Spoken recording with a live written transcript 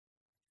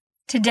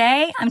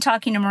Today, I'm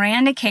talking to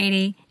Miranda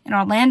Cady in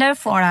Orlando,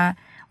 Florida,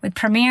 with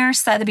Premier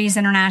Sotheby's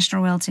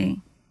International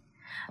Realty.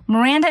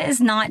 Miranda is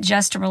not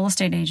just a real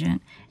estate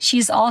agent. She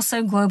is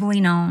also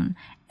globally known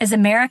as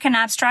American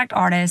abstract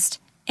artist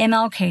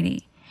ML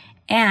Cady,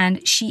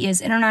 and she is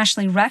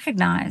internationally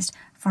recognized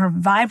for her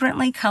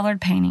vibrantly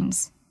colored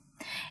paintings.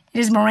 It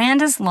is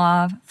Miranda's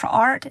love for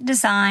art,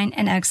 design,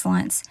 and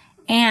excellence,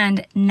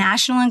 and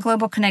national and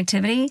global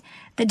connectivity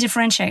that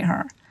differentiate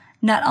her,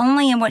 not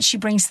only in what she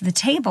brings to the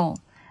table,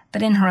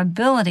 but in her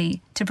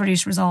ability to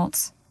produce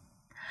results.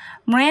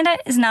 Miranda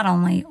is not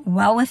only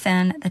well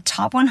within the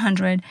top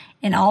 100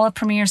 in all of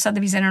Premier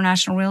Sotheby's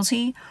International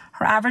Realty,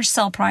 her average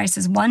sell price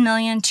is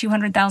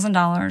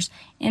 $1,200,000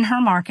 in her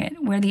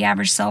market, where the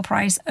average sell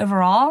price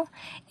overall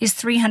is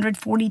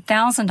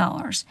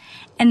 $340,000,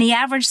 and the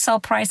average sell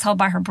price held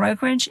by her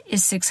brokerage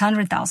is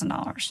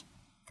 $600,000.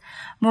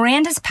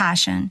 Miranda's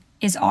passion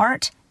is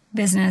art,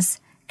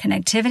 business,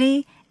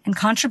 connectivity, and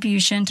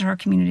contribution to her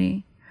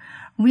community.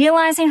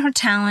 Realizing her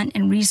talent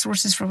and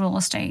resources for real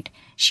estate,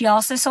 she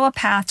also saw a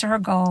path to her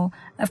goal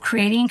of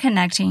creating and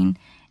connecting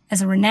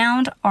as a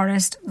renowned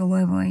artist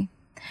globally.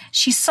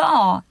 She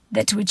saw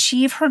that to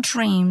achieve her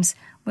dreams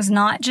was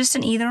not just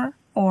an either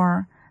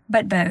or,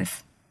 but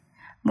both.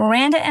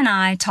 Miranda and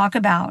I talk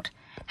about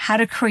how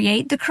to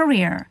create the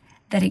career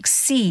that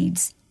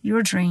exceeds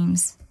your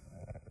dreams.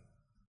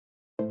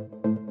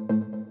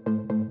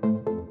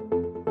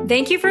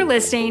 Thank you for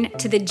listening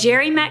to the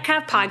Jerry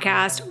Metcalf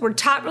Podcast, where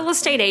top real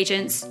estate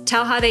agents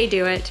tell how they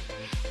do it.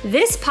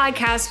 This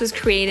podcast was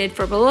created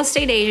for real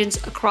estate agents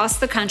across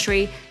the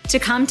country to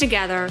come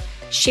together,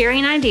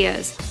 sharing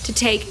ideas to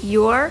take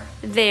your,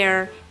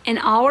 their, and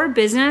our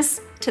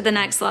business to the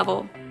next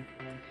level.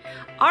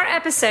 Our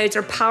episodes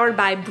are powered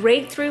by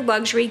Breakthrough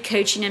Luxury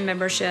Coaching and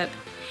Membership.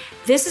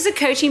 This is a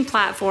coaching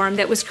platform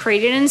that was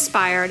created and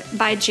inspired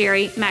by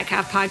Jerry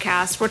Metcalf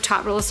Podcast, where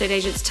top real estate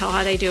agents tell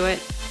how they do it.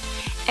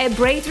 At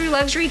Breakthrough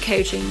Luxury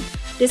Coaching,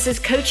 this is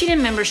coaching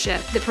and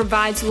membership that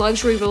provides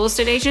luxury real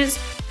estate agents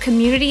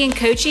community and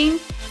coaching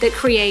that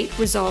create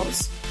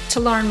results. To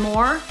learn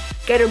more,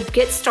 go to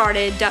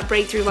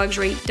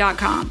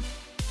getstarted.breakthroughluxury.com.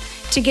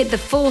 To get the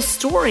full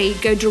story,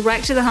 go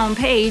direct to the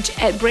homepage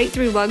at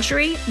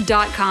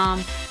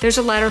breakthroughluxury.com. There's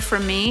a letter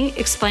from me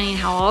explaining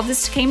how all of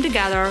this came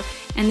together,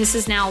 and this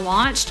is now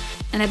launched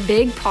and a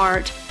big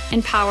part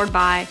and powered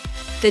by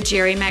the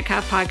Jerry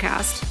Metcalf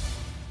Podcast.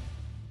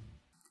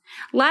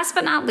 Last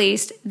but not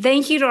least,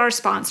 thank you to our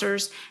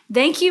sponsors.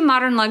 Thank you,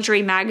 Modern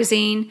Luxury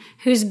Magazine,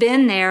 who's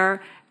been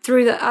there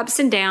through the ups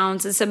and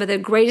downs and some of the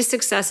greatest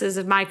successes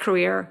of my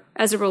career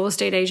as a real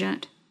estate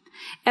agent.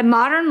 At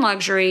Modern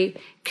Luxury,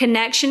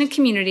 connection and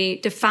community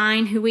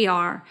define who we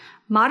are.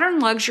 Modern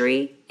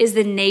Luxury is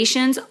the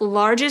nation's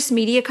largest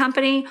media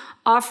company,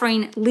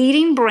 offering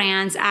leading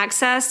brands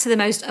access to the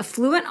most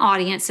affluent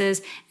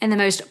audiences in the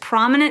most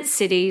prominent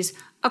cities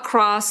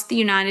across the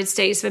United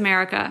States of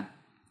America.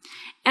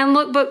 And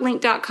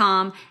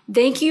lookbooklink.com,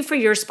 thank you for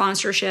your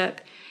sponsorship.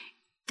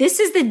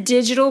 This is the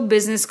digital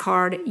business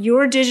card,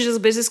 your digital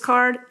business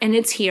card, and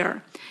it's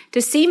here.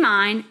 To see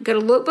mine, go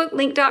to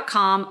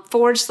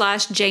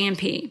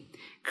lookbooklink.com/JMP.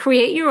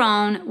 Create your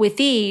own with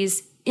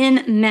ease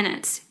in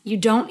minutes. You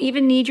don't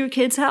even need your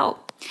kids'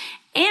 help.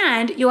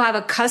 And you'll have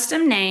a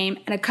custom name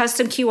and a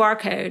custom QR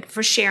code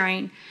for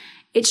sharing.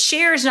 It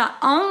shares not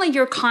only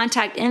your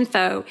contact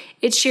info,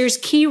 it shares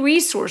key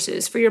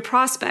resources for your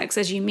prospects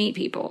as you meet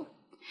people.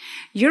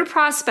 Your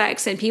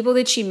prospects and people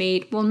that you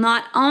meet will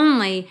not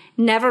only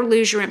never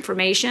lose your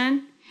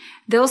information,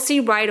 they'll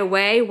see right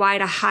away why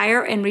to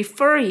hire and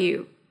refer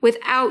you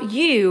without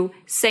you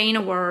saying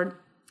a word.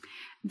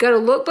 Go to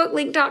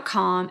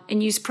lookbooklink.com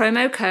and use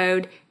promo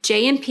code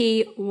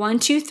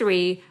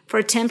JMP123 for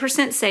a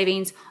 10%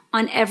 savings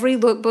on every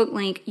Lookbook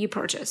Link you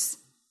purchase.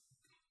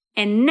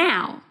 And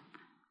now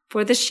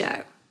for the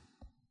show.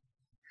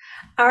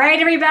 All right,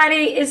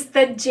 everybody, it's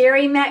the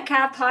Jerry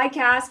Metcalf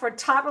Podcast, where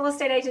top real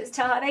estate agents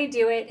tell how they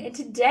do it. And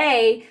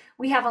today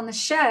we have on the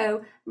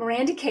show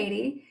Miranda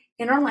Cady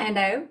in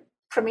Orlando,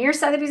 Premier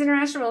Sotheby's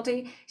International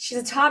Realty. She's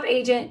a top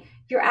agent.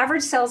 Your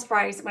average sales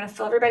price, I'm going to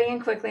fill everybody in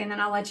quickly and then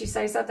I'll let you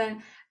say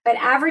something. But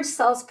average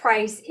sales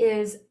price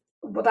is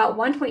about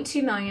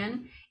 $1.2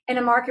 million in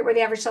a market where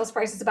the average sales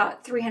price is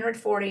about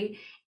 $340,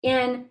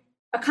 in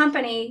a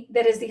company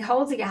that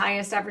holds the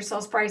highest average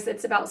sales price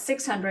that's about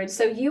 $600.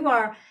 So you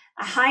are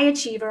a high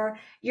achiever.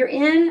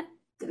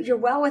 You're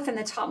well within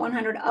the top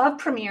 100 of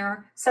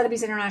Premier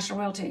Sotheby's International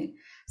Realty.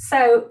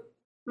 So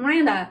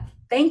Miranda,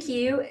 thank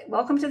you.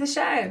 Welcome to the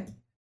show.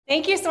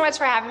 Thank you so much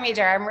for having me,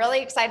 Jerry. I'm really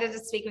excited to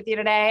speak with you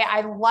today.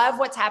 I love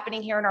what's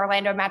happening here in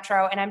Orlando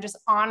Metro, and I'm just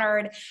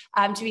honored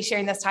to be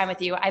sharing this time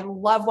with you. I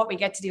love what we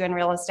get to do in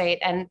real estate,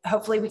 and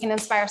hopefully we can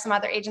inspire some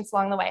other agents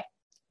along the way.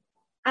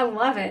 I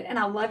love it, and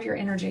I love your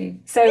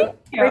energy. So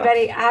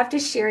everybody, I have to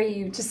share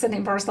you just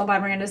something personal by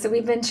Miranda. So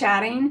we've been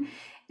chatting,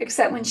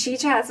 except when she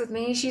chats with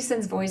me, she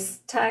sends voice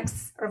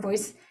texts or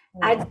voice.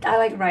 I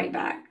like write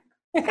back.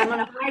 Like, I'm on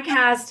a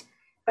podcast,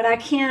 but I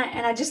can't,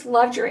 and I just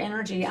loved your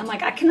energy. I'm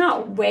like, I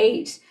cannot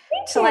wait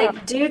to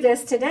like do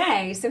this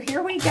today. So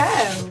here we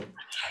go.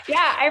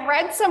 Yeah, I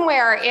read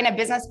somewhere in a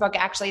business book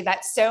actually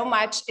that so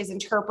much is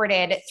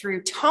interpreted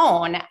through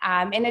tone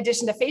in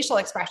addition to facial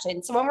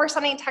expression. So when we're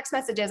sending text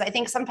messages, I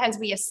think sometimes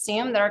we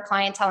assume that our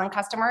clientele and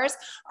customers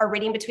are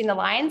reading between the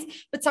lines,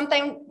 but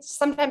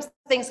sometimes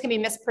things can be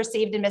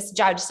misperceived and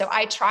misjudged. So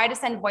I try to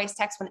send voice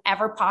text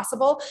whenever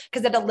possible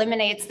because it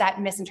eliminates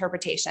that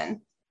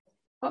misinterpretation.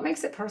 What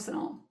makes it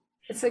personal?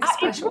 It's like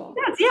special.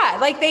 Yeah,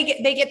 like they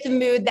get the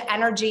mood, the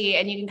energy,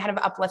 and you can kind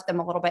of uplift them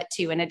a little bit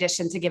too, in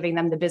addition to giving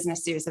them the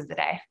business news of the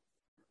day.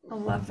 I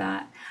love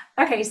that.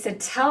 Okay, so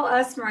tell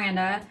us,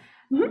 Miranda,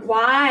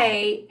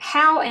 Mm-hmm.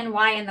 how and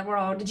why in the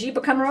world did you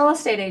become a real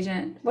estate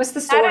agent? What's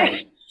the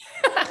story?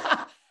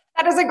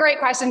 That is a great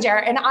question,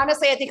 Jared. And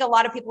honestly, I think a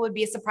lot of people would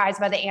be surprised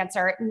by the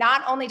answer.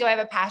 Not only do I have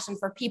a passion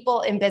for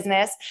people in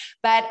business,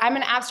 but I'm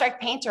an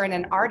abstract painter and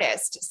an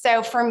artist.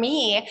 So for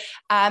me,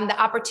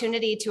 the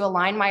opportunity to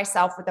align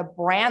myself with a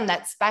brand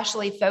that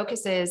specially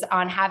focuses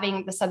on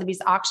having the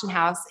Sotheby's auction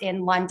house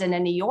in London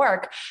and New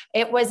York,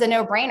 it was a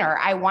no-brainer.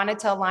 I wanted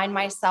to align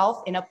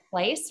myself in a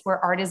place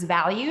where art is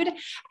valued.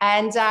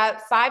 And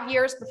 5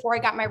 years before I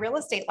got my real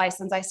estate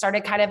license, I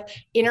started kind of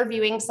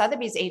interviewing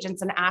Sotheby's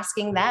agents and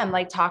asking them,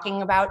 like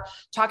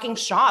talking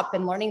shop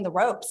and learning the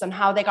ropes on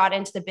how they got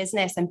into the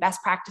business and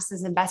best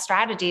practices and best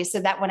strategies,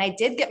 so that when I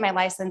did get my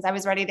license, I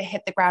was ready to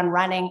hit the ground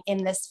running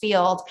in this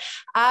field.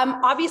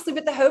 Obviously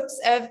with the hopes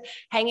of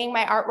hanging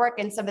my artwork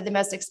in some of the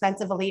most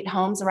expensive elite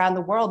homes around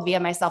the world via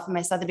myself and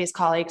my Sotheby's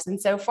colleagues. And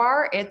so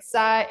far it's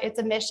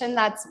a mission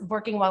that's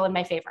working well in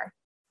my favor.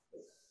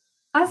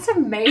 That's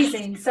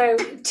amazing. So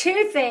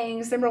two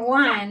things. Number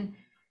one,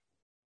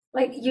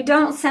 like you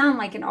don't sound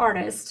like an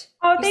artist.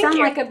 Oh, you sound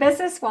like a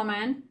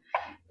businesswoman.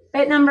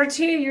 But number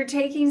two, you're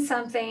taking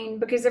something,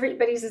 because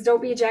everybody says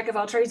don't be a jack of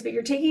all trades, but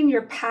you're taking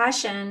your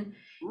passion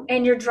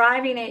and you're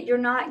driving it. You're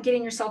not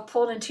getting yourself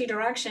pulled in two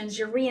directions.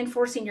 You're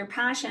reinforcing your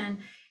passion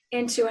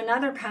into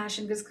another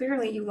passion, because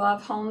clearly you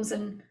love homes,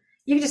 and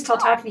you can just tell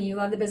talking to you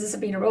love the business of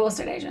being a real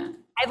estate agent.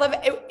 I love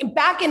it.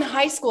 Back in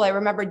high school, I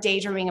remember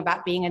daydreaming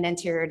about being an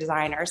interior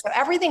designer. So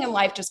everything in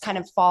life just kind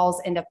of falls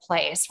into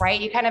place, right?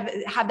 You kind of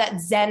have that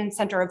Zen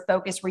center of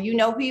focus where you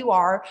know who you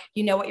are,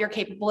 you know what you're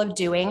capable of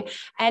doing.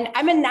 And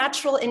I'm a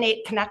natural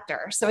innate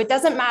connector. So it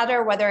doesn't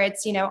matter whether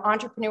it's,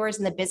 entrepreneurs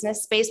in the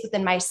business space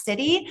within my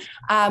city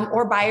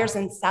or buyers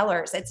and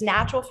sellers. It's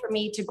natural for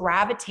me to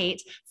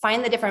gravitate,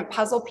 find the different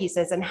puzzle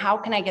pieces, and how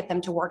can I get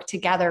them to work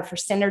together for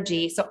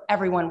synergy so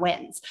everyone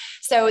wins.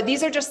 So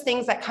these are just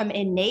things that come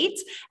innate,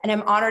 and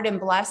I'm honored and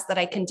blessed that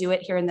I can do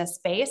it here in this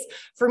space.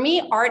 For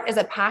me, art is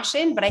a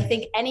passion, but I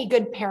think any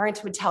good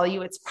parent would tell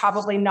you it's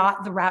probably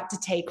not the route to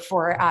take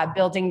for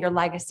building your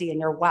legacy and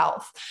your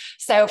wealth.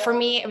 So for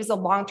me, it was a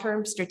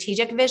long-term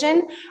strategic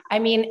vision. I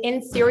mean,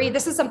 in theory,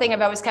 this is something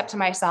I've always kept to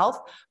myself,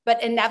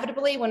 but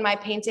inevitably when my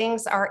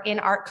paintings are in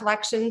art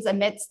collections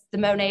amidst the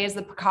Monets,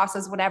 the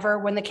Picassos, whatever,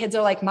 when the kids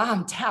are like,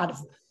 Mom, Dad,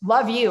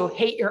 love you,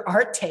 hate your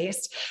art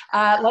taste.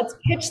 Let's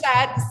pitch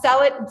that,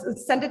 sell it,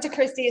 send it to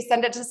Christie's,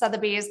 send it to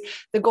Sotheby's.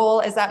 The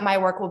goal is that my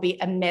work will be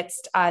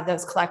amidst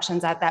those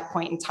collections at that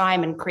point in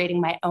time and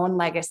creating my own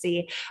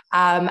legacy.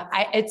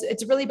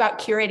 It's really about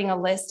curating a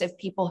list of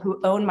people who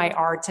own my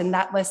art, and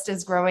that list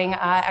is growing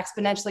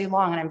exponentially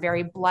long, and I'm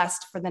very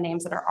blessed for the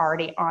names that are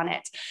already on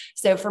it.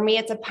 So for me,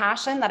 it's a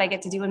passion that I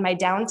get to do in my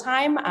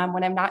downtime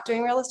when I'm not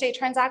doing real estate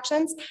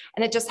transactions,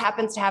 and it just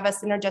happens to have a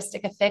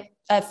synergistic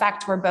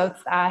effect where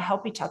both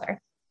help each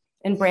other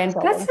in brand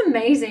building. That's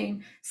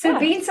amazing. So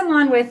being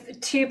someone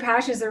with two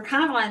passions, they're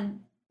kind of on,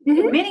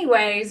 in many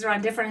ways, are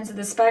on different ends of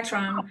the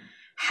spectrum.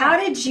 How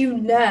did you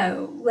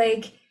know?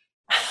 Like,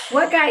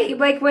 what guy,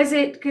 like, was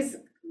it, because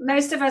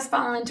most of us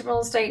fall into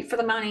real estate for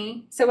the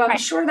money. So I'm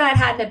sure that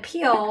had an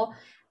appeal.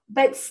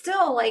 But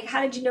still, like,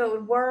 how did you know it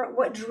would work?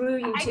 What drew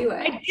you to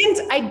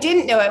it? I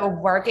didn't know it would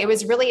work. It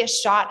was really a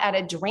shot at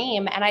a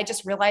dream. And I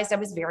just realized I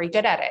was very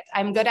good at it.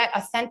 I'm good at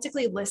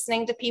authentically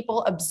listening to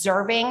people,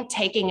 observing,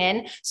 taking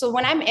in. So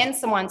when I'm in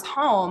someone's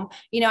home,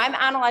 I'm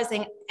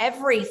analyzing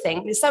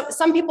everything. So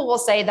some people will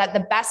say that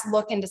the best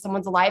look into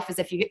someone's life is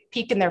if you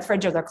peek in their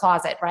fridge or their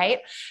closet, right?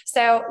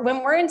 So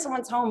when we're in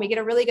someone's home, we get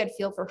a really good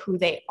feel for who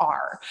they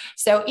are.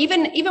 So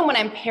even when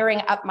I'm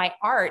pairing up my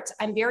art,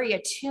 I'm very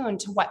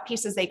attuned to what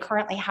pieces they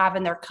currently have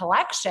in their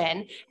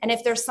collection. And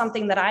if there's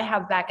something that I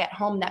have back at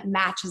home that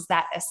matches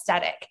that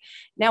aesthetic.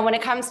 Now, when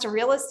it comes to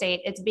real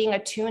estate, it's being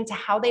attuned to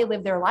how they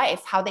live their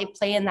life, how they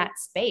play in that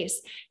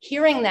space,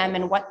 hearing them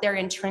and what their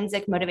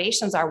intrinsic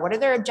motivations are. What are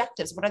their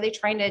objectives? What are they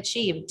trying to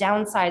achieve?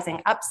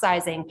 Downsizing,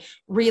 upsizing,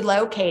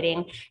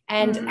 relocating,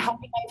 and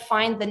helping them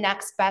find the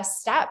next best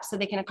step so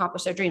they can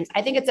accomplish their dreams.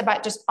 I think it's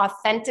about just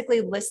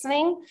authentically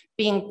listening,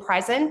 being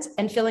present,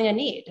 and feeling a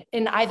need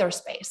in either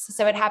space.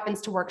 So it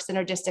happens to work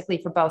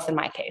synergistically for both in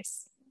my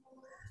case.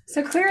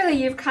 So clearly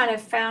you've kind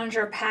of found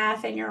your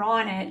path and you're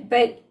on it,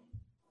 but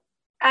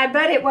I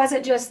bet it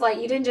wasn't just like,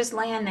 you didn't just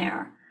land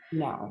there.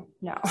 No.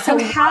 So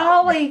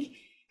how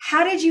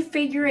did you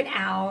figure it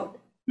out?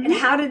 And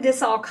how did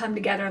this all come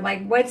together?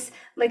 Like, what's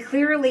like,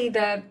 clearly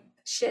the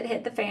shit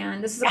hit the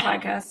fan. This is a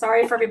podcast.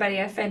 Sorry for everybody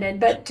offended.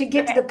 But to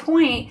get to the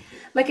point,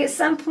 like at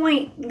some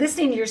point,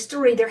 listening to your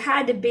story, there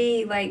had to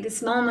be like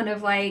this moment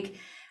of like,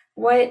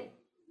 what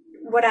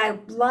I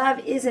love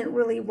isn't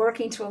really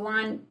working to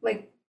align,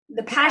 like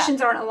the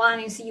passions aren't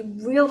aligning. So you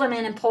reeled them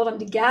in and pulled them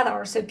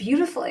together so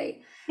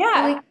beautifully.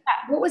 Yeah. Like,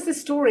 what was the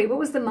story? What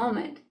was the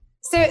moment?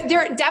 So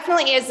there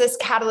definitely is this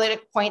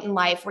catalytic point in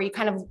life where you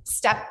kind of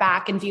step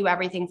back and view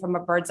everything from a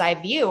bird's eye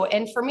view.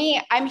 And for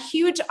me, I'm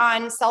huge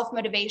on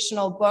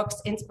self-motivational books,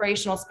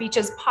 inspirational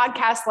speeches,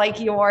 podcasts like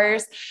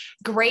yours,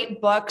 great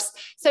books.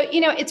 So,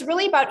 it's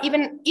really about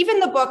even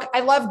the book,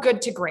 I love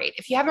Good to Great.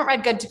 If you haven't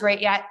read Good to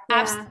Great yet,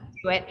 absolutely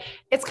do it.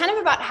 It's kind of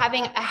about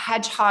having a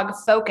hedgehog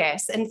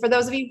focus. And for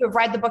those of you who have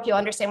read the book, you'll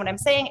understand what I'm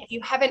saying. If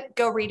you haven't,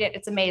 go read it.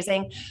 It's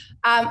amazing.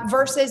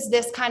 Versus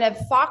this kind of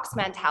fox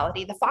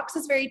mentality. The fox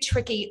is very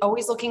tricky,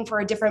 always looking for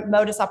a different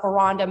modus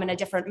operandum and a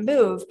different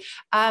move,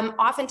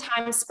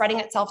 oftentimes spreading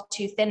itself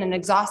too thin and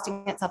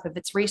exhausting itself of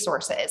its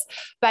resources.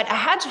 But a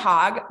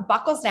hedgehog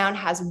buckles down,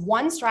 has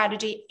one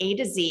strategy, A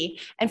to Z.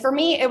 And for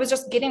me, it was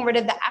just getting rid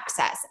of the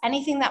excess,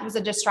 anything that was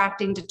a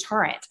distracting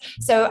deterrent.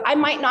 So I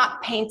might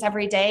not paint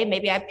every day.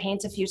 Maybe I paint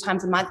a few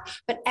times a month,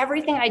 but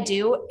everything I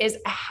do is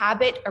a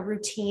habit, a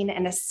routine,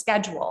 and a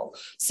schedule.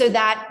 So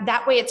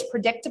that way it's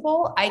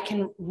predictable. I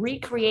can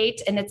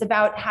recreate, and it's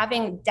about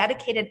having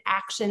dedicated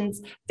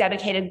actions,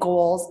 dedicated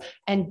goals,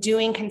 and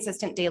doing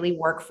consistent daily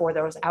work for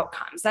those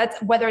outcomes.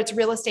 That's whether it's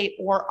real estate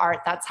or art.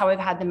 That's how I've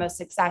had the most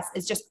success,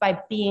 is just by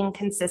being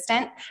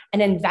consistent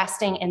and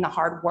investing in the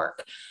hard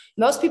work.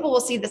 Most people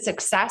will see the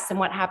success and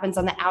what happens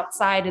on the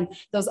outside and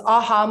those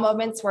aha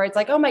moments where it's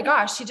like, oh my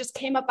gosh, she just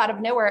came up out of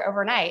nowhere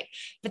overnight.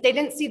 But they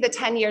didn't see the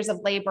 10 years of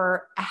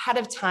labor ahead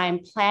of time,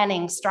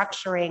 planning,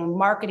 structuring,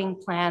 marketing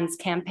plans,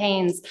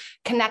 campaigns,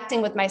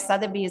 connecting with my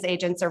Sotheby's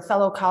agents or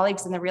fellow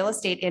colleagues in the real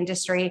estate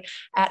industry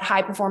at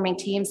high performing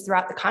teams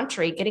throughout the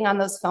country, getting on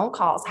those phone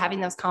calls,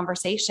 having those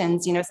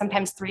conversations,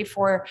 sometimes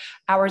 3-4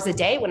 hours a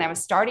day when I was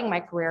starting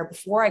my career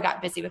before I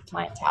got busy with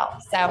clientele.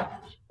 So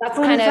that's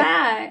kind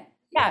of,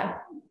 yeah.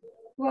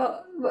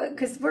 Well,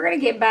 because we're going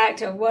to get back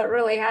to what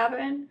really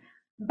happened.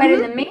 But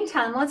in the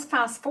meantime, let's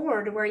fast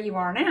forward to where you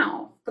are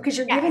now, because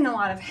you're giving a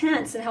lot of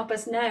hints and help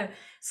us know.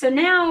 So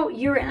now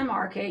you're in a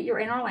market, you're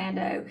in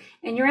Orlando,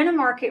 and you're in a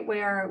market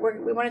where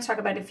we want to talk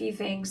about a few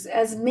things.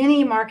 As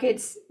many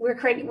markets,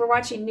 we're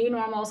watching new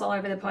normals all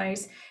over the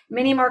place.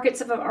 Many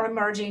markets are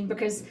emerging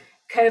because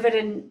COVID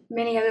and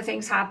many other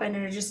things happen,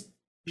 and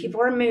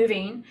people are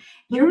moving.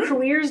 Your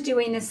career is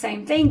doing the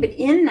same thing, but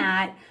in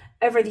that,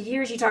 over the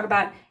years, you talk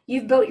about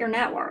you've built your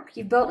network.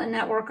 You've built a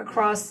network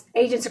across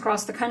agents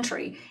across the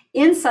country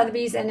in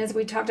Sotheby's, and as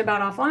we talked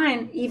about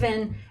offline,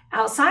 even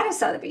outside of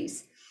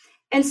Sotheby's.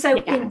 And so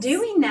in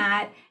doing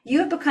that, you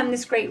have become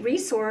this great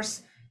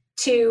resource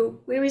to,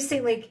 we always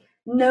say, like,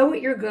 know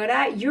what you're good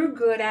at. You're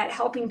good at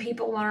helping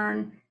people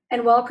learn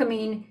and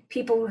welcoming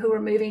people who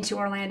are moving to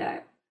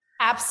Orlando.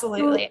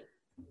 Absolutely.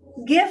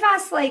 So give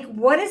us, like,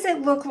 what does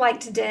it look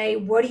like today?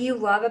 What do you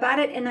love about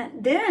it?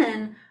 And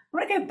then I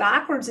want to go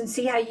backwards and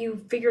see how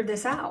you figured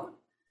this out.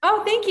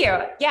 Oh, thank you.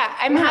 Yeah,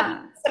 I'm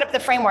happy to set up the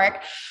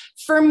framework.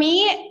 For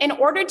me, in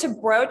order to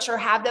broach or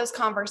have those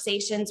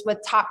conversations with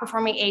top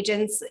performing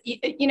agents,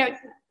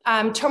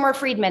 Tomer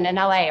Friedman in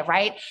LA,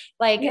 right?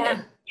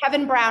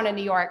 Kevin Brown in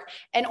New York.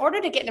 In order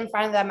to get in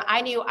front of them,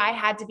 I knew I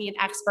had to be an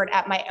expert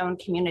at my own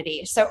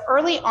community. So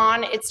early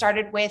on, it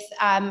started with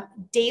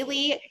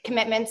daily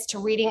commitments to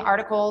reading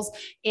articles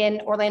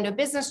in Orlando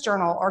Business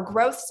Journal or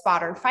Growth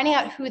Spotter, finding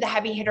out who the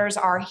heavy hitters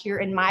are here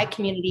in my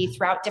community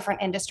throughout different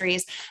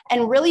industries,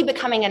 and really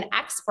becoming an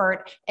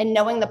expert in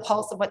knowing the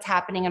pulse of what's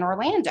happening in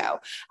Orlando.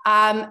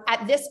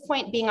 At this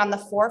point, being on the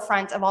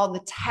forefront of all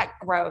the tech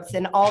growth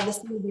and all this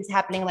movies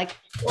happening, like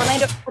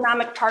Orlando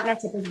Economic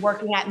Partnership is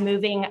working at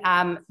moving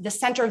the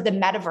center of the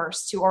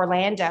metaverse to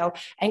Orlando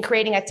and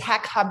creating a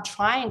tech hub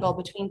triangle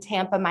between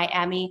Tampa,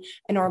 Miami,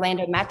 and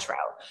Orlando Metro.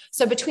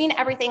 So between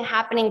everything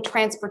happening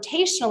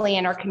transportationally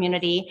in our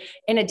community,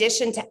 in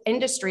addition to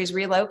industries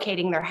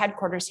relocating their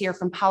headquarters here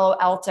from Palo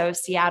Alto,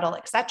 Seattle,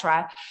 et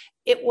cetera,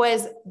 it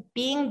was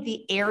being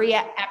the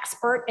area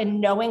expert and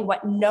knowing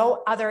what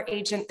no other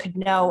agent could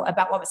know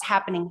about what was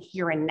happening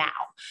here and now.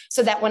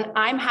 So that when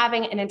I'm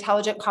having an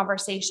intelligent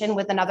conversation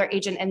with another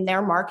agent in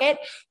their market,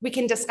 we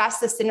can discuss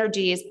the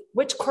synergies,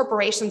 which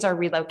corporations are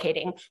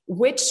relocating,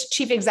 which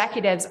chief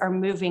executives are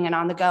moving and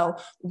on the go,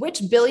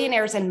 which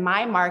billionaires in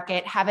my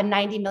market have a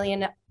 $90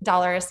 million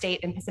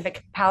estate in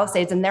Pacific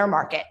Palisades in their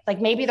market.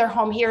 Like maybe their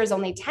home here is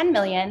only 10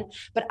 million,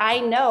 but I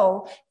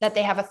know that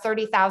they have a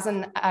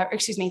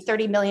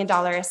 $30 million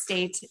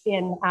estate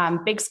in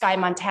Big Sky,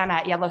 Montana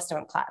at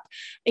Yellowstone Club.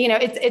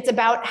 It's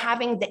about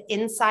having the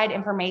inside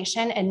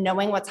information and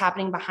knowing what's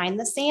happening behind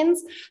the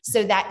scenes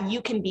so that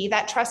you can be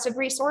that trusted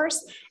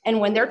resource. And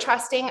when they're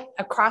trusting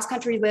a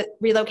cross-country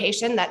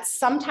relocation that's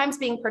sometimes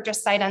being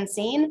purchased sight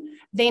unseen,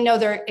 they know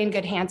they're in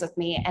good hands with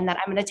me and that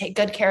I'm going to take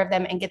good care of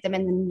them and get them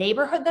in the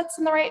neighborhood that's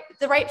in the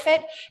right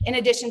fit, in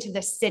addition to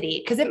the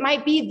city, because it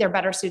might be they're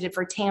better suited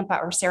for Tampa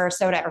or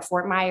Sarasota or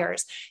Fort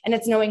Myers. And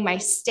it's knowing my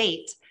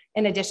state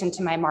in addition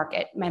to my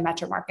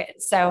metro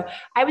market. So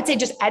I would say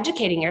just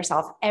educating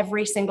yourself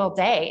every single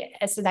day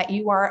so that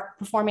you are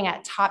performing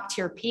at top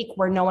tier peak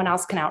where no one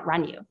else can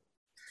outrun you.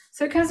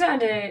 So it comes down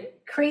to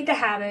create the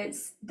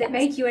habits that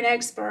make you an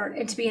expert.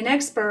 And to be an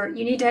expert,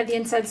 you need to have the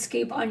inside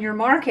scoop on your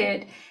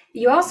market.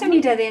 You also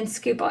need to have the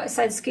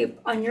inside scoop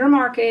on your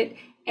market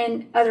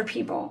and other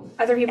people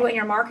in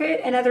your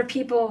market and other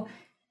people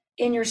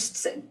in your,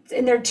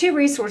 and there are two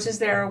resources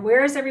there.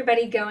 Where is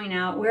everybody going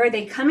out? Where are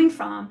they coming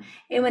from?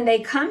 And when they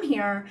come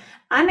here,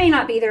 I may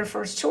not be their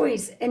first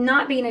choice, and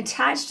not being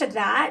attached to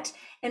that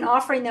and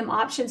offering them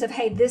options of,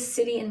 hey, this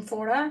city in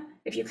Florida,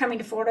 if you're coming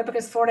to Florida,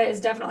 because Florida is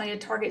definitely a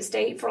target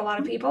state for a lot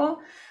of people,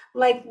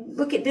 like,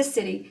 look at this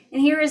city.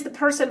 And here is the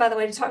person, by the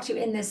way, to talk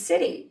to in this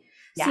city.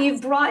 Yes. So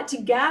you've brought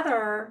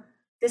together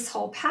this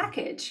whole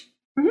package.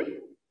 Mm-hmm.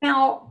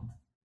 Now,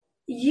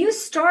 you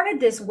started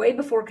this way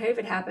before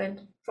COVID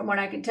happened, from what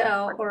I can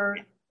tell, or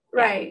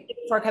right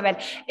before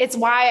COVID. It's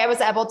why I was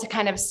able to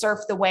kind of surf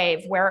the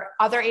wave where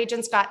other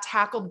agents got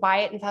tackled by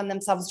it and found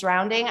themselves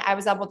drowning. I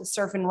was able to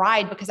surf and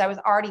ride because I was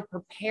already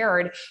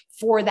prepared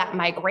for that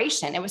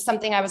migration. It was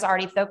something I was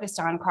already focused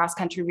on,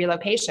 cross-country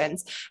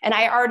relocations. And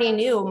I already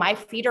knew my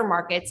feeder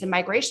markets and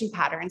migration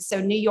patterns. So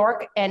New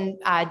York and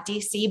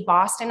DC,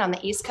 Boston on the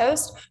East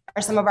Coast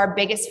are some of our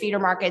biggest feeder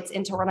markets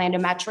into Orlando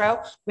Metro,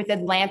 with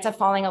Atlanta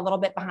falling a little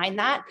bit behind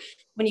that.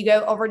 When you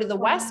go over to the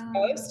West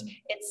Coast,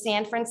 it's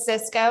San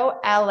Francisco,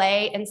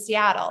 LA, and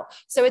Seattle.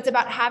 So it's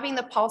about having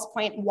the pulse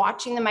point,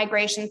 watching the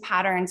migration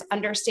patterns,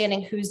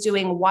 understanding who's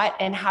doing what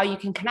and how you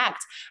can connect.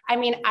 I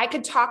mean, I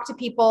could talk to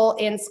people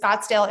in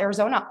Scottsdale,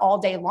 Arizona all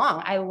day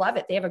long. I love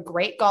it. They have a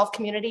great golf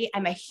community.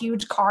 I'm a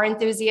huge car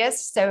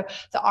enthusiast. So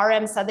the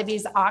RM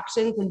Sotheby's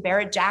auctions and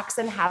Barrett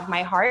Jackson have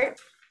my heart.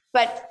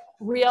 But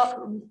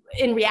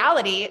in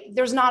reality,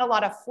 there's not a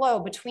lot of flow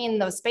between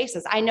those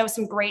spaces. I know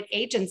some great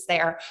agents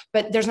there,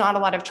 but there's not a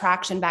lot of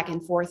traction back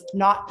and forth.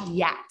 Not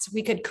yet.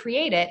 We could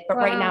create it, but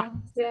right now.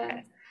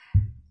 Yeah.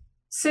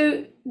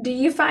 So do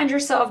you find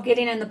yourself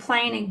getting in the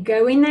plane and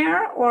going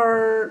there,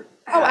 or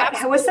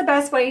what's the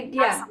best way?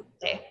 Yeah. Absolutely.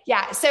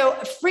 Yeah. So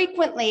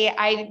frequently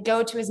I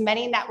go to as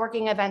many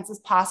networking events as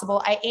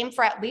possible. I aim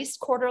for at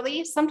least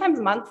quarterly, sometimes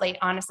monthly.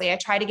 Honestly, I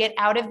try to get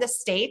out of the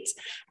state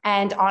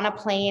and on a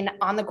plane,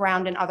 on the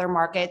ground in other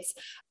markets,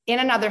 in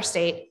another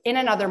state, in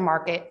another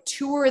market,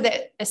 tour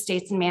the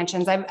estates and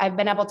mansions. I've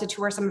been able to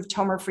tour some of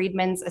Tomer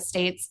Friedman's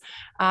estates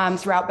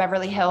throughout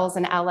Beverly Hills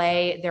and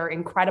LA. They're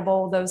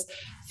incredible. Those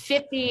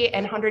 $50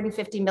 and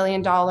 $150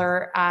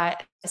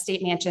 million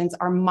estate mansions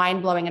are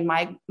mind-blowing and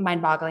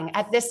mind-boggling.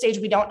 At this stage,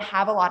 we don't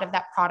have a lot of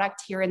that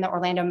product here in the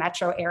Orlando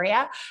metro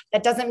area.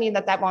 That doesn't mean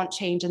that that won't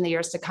change in the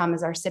years to come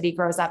as our city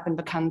grows up and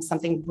becomes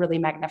something really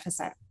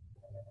magnificent.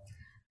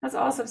 That's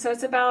awesome. So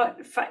it's about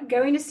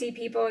going to see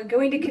people and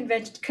going to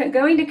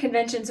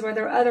conventions where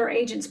there are other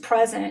agents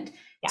present.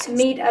 Yes. To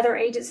meet other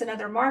agents in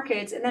other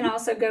markets, and then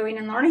also going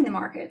and learning the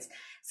markets.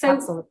 So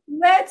Absolutely.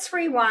 Let's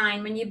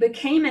rewind. When you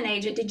became an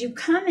agent, did you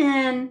come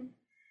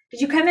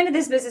into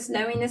this business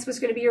knowing this was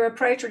going to be your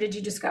approach, or did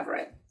you discover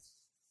it?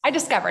 I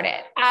discovered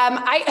it.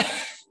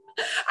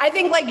 I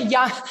think, like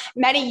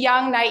many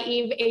young,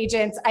 naive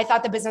agents, I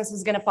thought the business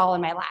was going to fall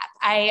in my lap.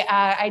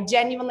 I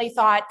genuinely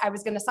thought I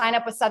was going to sign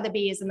up with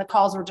Sotheby's and the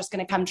calls were just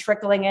going to come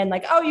trickling in,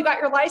 like, oh, you got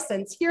your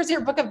license. Here's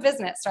your book of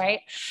business, right?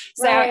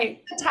 So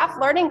It's a tough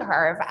learning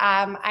curve.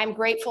 I'm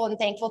grateful and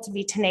thankful to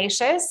be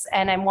tenacious,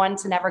 and I'm one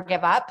to never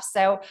give up.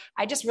 So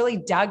I just really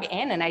dug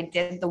in and I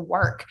did the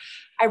work.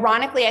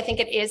 Ironically, I think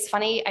it is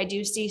funny. I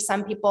do see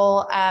some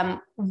people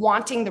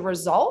wanting the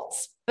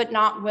results, but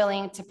not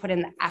willing to put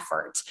in the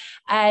effort.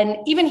 And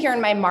even here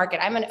in my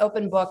market, I'm an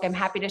open book. I'm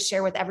happy to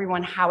share with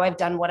everyone how I've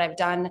done what I've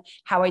done,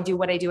 how I do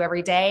what I do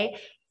every day.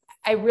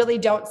 I really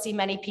don't see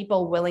many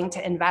people willing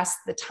to invest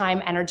the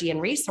time, energy,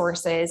 and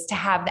resources to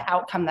have the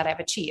outcome that I've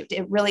achieved.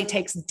 It really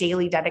takes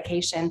daily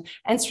dedication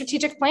and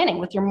strategic planning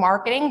with your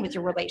marketing, with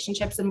your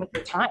relationships, and with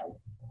your time.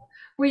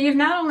 Well, you've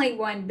not only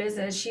won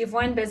business, you've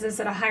won business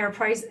at a higher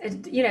price,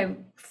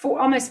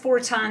 almost 4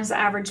 times the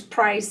average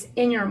price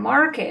in your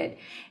market.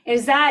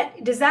 Does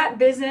that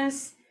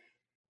business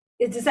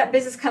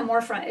come more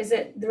from, is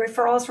it the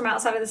referrals from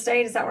outside of the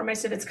state? Is that where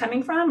most of it's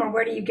coming from, or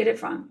where do you get it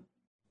from?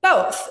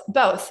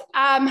 Both.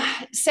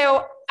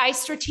 So I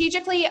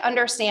strategically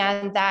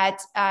understand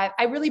that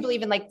I really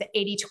believe in like the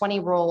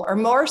 80-20 rule, or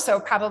more so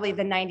probably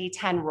the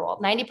 90-10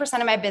 rule. 90%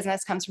 of my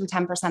business comes from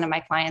 10% of my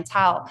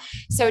clientele.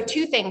 So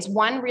 2 things.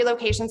 1,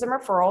 relocations and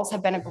referrals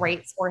have been a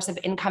great source of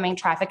incoming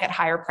traffic at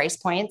higher price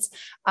points.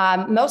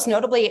 Most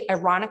notably,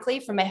 ironically,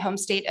 from my home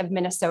state of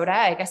Minnesota.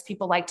 I guess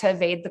people like to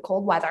evade the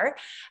cold weather.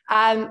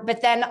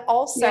 But then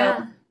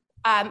also,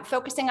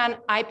 focusing on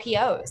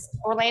IPOs.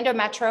 Orlando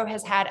Metro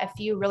has had a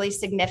few really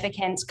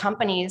significant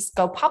companies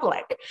go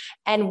public.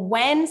 And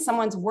when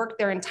someone's worked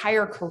their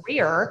entire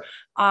career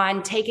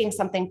on taking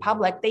something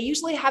public, they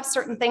usually have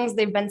certain things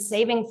they've been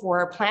saving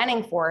for,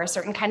 planning for, a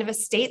certain kind of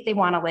estate they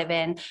want to live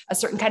in, a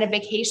certain kind of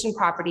vacation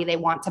property they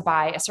want to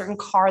buy, a certain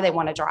car they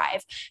want to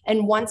drive.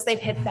 And once they've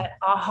hit that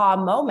aha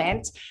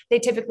moment, they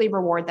typically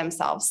reward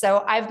themselves.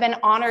 So I've been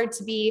honored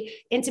to be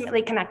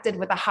intimately connected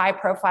with a high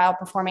profile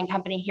performing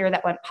company here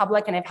that went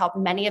public, and I've helped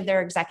many of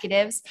their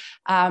executives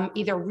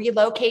either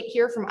relocate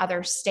here from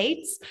other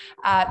states.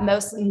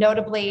 Most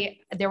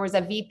notably, there was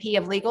a VP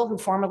of legal who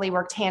formerly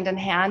worked hand in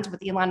hand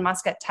with Elon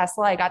Musk at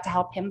Tesla. I got to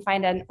help him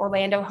find an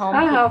Orlando home.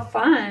 Oh, how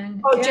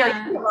fun. Oh, Jerry,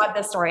 you love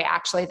this story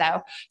actually,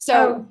 though.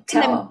 So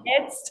in the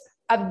midst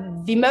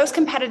of the most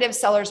competitive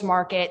sellers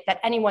market that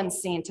anyone's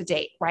seen to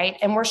date, right?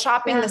 And we're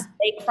shopping this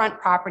lakefront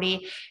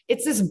property.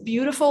 It's this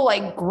beautiful,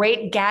 like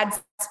great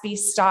Gatsby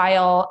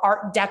style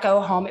Art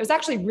Deco home. It was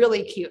actually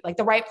really cute. Like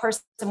the right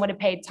person would have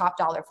paid top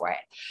dollar for it.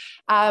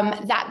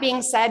 That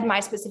being said,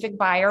 my specific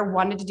buyer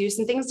wanted to do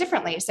some things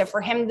differently. So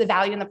for him, the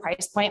value and the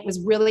price point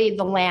was really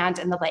the land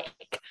and the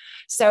lake.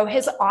 So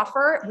his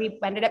offer, we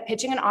ended up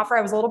pitching an offer.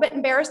 I was a little bit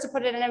embarrassed to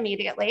put it in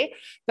immediately,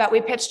 but we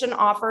pitched an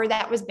offer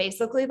that was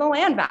basically the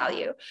land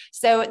value.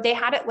 So they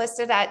had it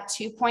listed at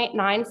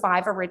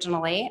 2.95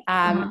 originally,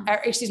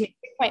 or excuse me,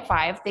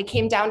 3.5. They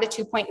came down to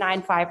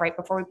 2.95 right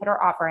before we put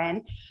our offer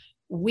in.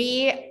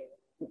 We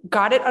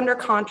got it under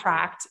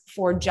contract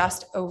for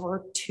just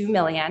over $2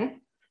 million.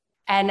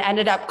 And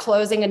ended up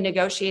closing and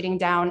negotiating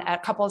down a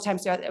couple of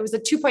times. It was a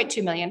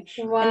 2.2 million.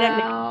 Wow. And then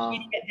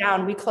negotiating it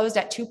down, we closed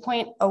at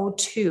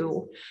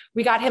 2.02.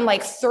 We got him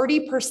like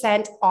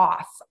 30%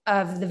 off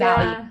of the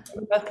value in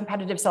the most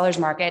competitive sellers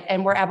market.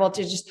 And we're able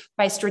to just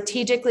by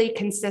strategically,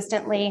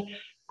 consistently,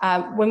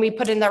 when we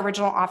put in the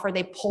original offer,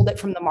 they pulled it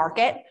from the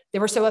market. They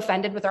were so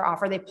offended with our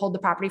offer, they pulled the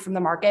property from the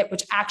market,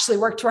 which actually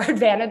worked to our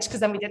advantage because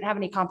then we didn't have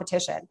any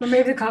competition.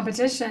 Remove the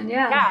competition,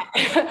 yeah.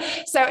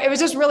 So it was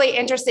just really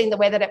interesting the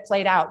way that it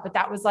played out. But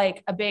that was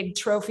like a big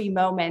trophy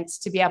moment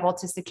to be able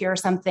to secure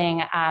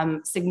something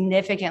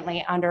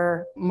significantly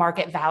under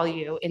market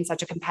value in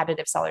such a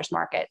competitive seller's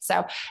market.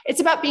 So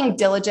it's about being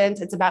diligent,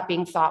 it's about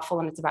being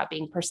thoughtful, and it's about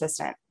being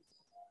persistent.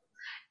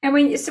 And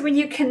when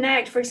you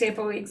connect, for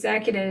example,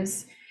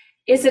 executives,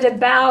 is it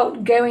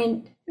about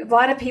going? A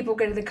lot of people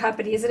go to the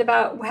company. Is it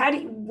about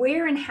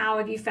where and how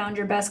have you found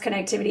your best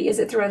connectivity? Is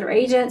it through other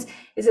agents?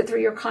 Is it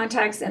through your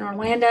contacts in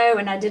Orlando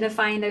and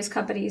identifying those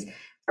companies?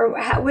 Or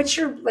what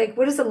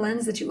is the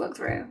lens that you look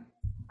through?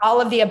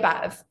 All of the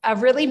above, a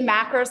really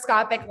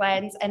macroscopic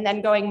lens, and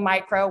then going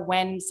micro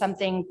when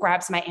something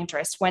grabs my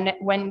interest.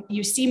 When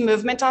you see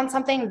movement on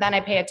something, then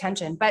I pay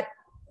attention. But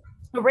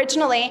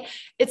originally,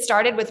 it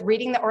started with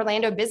reading the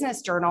Orlando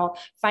Business Journal,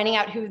 finding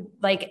out who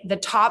like the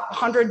top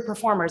 100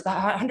 performers, the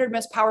 100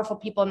 most powerful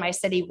people in my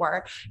city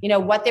were,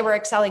 what they were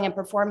excelling and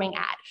performing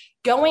at.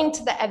 Going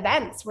to the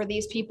events where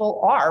these people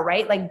are,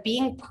 right? Like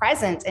being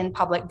present in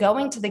public,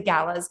 going to the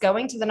galas,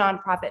 going to the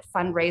nonprofit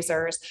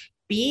fundraisers,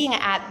 being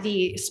at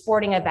the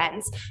sporting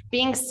events,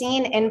 being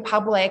seen in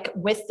public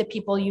with the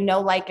people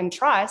like, and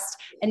trust,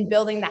 and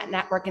building that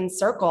network and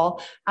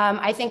circle.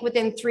 I think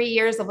within 3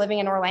 years of living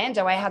in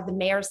Orlando, I had the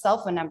mayor's cell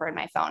phone number in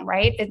my phone,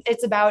 right?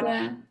 It's about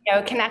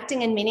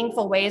connecting in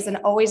meaningful ways and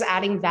always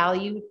adding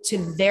value to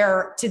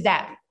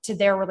them, to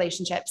their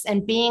relationships,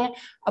 and being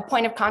a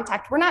point of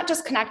contact. We're not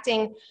just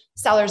connecting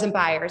sellers and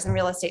buyers in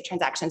real estate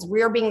transactions.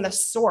 We're being the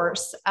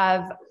source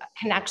of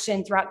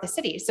connection throughout the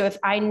city. So if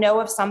I know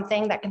of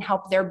something that can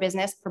help their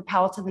business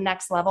propel to the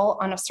next level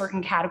on a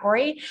certain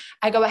category,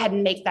 I go ahead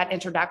and make that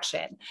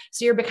introduction.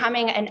 So you're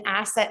becoming an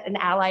asset, an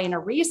ally, and a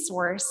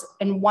resource,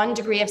 and 1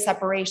 degree of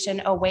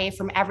separation away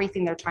from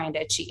everything they're trying to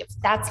achieve.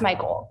 That's my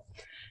goal.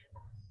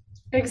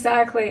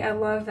 Exactly. I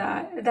love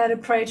that. That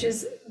approach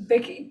is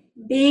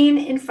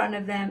being in front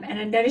of them. And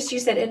I noticed you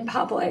said in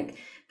public,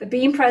 but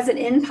being present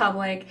in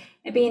public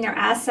and being their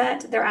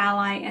asset, their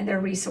ally, and their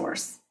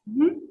resource.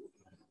 Mm-hmm.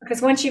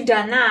 Because once you've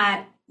done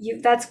that,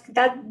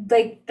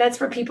 that's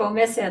where people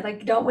miss it.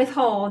 Like, don't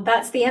withhold.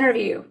 That's the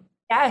interview.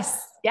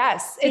 Yes.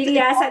 Be the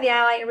asset, the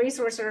ally, and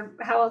resource, or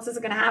how else is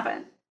it going to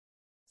happen?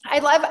 I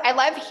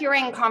love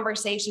hearing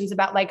conversations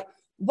about like,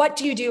 what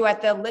do you do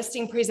at the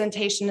listing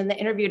presentation and the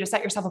interview to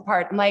set yourself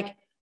apart? I'm like,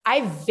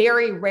 I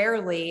very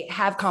rarely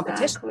have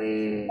competition.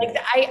 Exactly. Like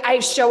I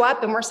show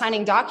up and we're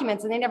signing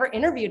documents, and they never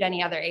interviewed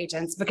any other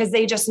agents because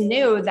they just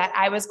knew that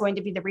I was going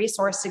to be the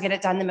resource to get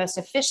it done the most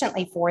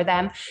efficiently for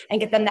them and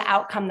get them the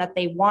outcome that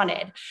they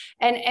wanted.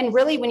 And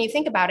really, when you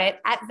think about it,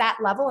 at that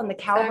level and the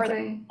caliber that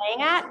they're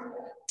playing at,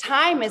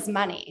 time is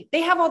money.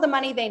 They have all the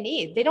money they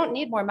need. They don't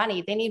need more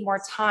money. They need more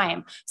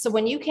time. So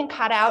when you can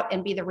cut out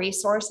and be the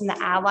resource and the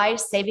ally,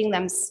 saving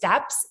them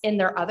steps in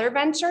their other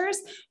ventures,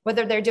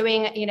 whether they're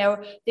doing,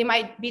 they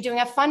might be doing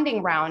a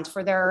funding round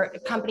for their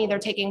company they're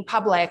taking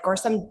public or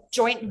some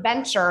joint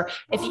venture.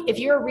 If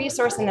you're a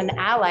resource and an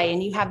ally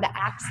and you have the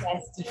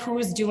access to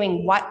who's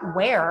doing what,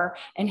 where,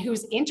 and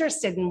who's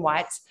interested in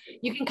what,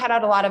 you can cut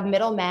out a lot of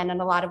middlemen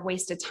and a lot of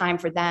wasted time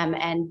for them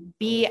and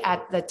be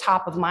at the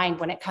top of mind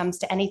when it comes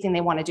to anything they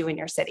want to do in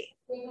your city.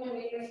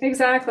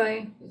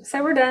 Exactly.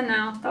 So we're done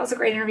now. That was a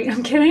great interview.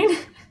 I'm kidding.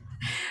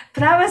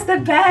 That was the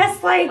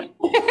best. Like,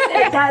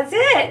 that's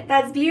it.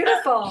 That's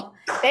beautiful.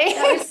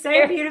 That was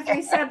so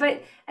beautifully said.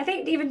 But I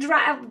think even to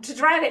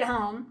drive it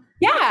home.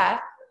 Yeah.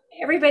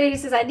 Everybody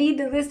says, I need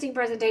the listing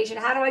presentation.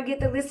 How do I get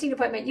the listing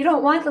appointment? You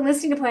don't want the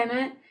listing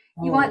appointment.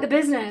 You want the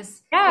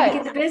business. Yeah. You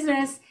get the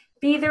business,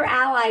 be their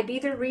ally, be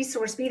their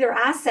resource, be their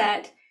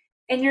asset,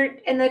 and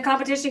the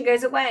competition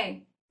goes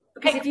away.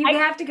 Because if you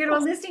have to go to a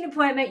listing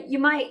appointment, you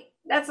might,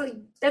 that's a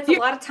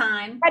lot of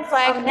time. Red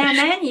flag. And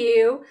then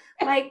you,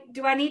 like,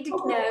 do I need to?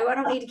 No, I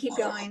don't need to keep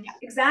going.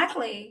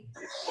 Exactly.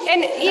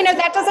 And,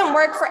 that doesn't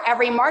work for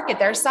every market.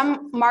 There's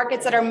some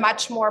markets that are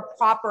much more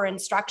proper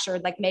and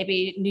structured, like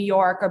maybe New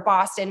York or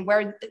Boston,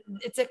 where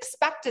it's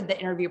expected, the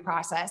interview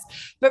process.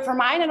 But for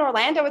mine in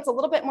Orlando, it's a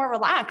little bit more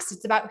relaxed.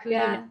 It's about who you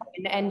know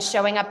and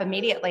showing up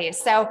immediately.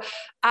 So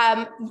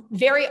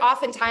very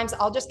oftentimes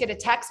I'll just get a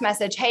text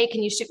message, hey,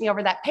 can you shoot me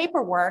over that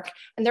paperwork?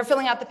 And they're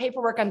filling out the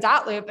paperwork on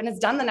Dotloop and it's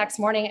done the next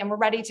morning and we're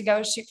ready to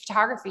go shoot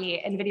photography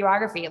and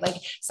videography. Like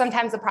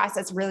sometimes the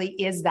process really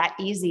is that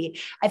easy.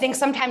 I think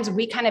sometimes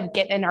we kind of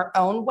get in our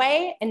own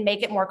way and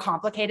make it more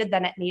complicated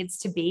than it needs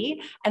to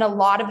be. And a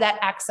lot of that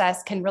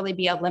excess can really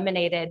be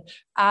eliminated.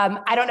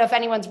 I don't know if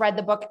anyone's read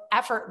the book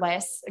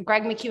Effortless.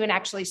 Greg McKeown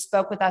actually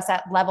spoke with us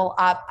at Level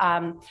Up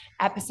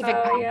at Pacific.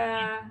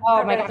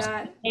 Oh my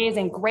gosh,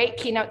 amazing. Great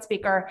keynote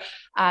speaker.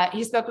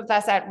 He spoke with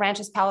us at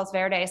Ranches Palos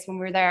Verdes when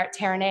we were there at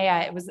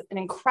Terranea. It was an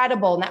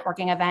incredible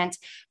networking event.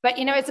 But,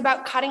 it's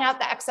about cutting out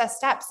the excess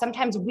steps.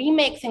 Sometimes we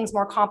make things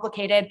more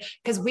complicated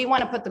because we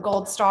want to put the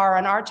gold star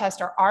on our chest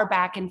or our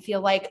back and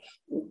feel like,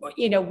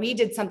 we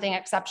did something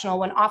exceptional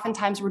when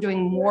oftentimes we're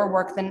doing more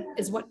work than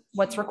is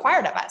what's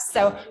required of us.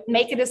 So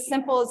make it as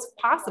simple as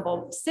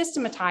possible,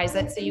 systematize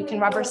it so you can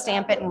rubber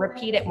stamp it and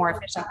repeat it more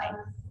efficiently.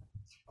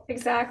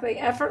 Exactly.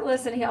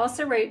 Effortless. And he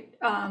also wrote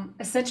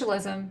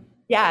Essentialism.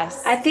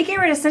 Yes. I think he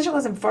wrote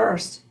Essentialism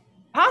first.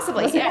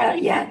 Possibly.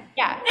 Yeah.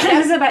 It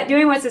was about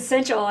doing what's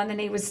essential. And then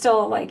he was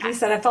still like, he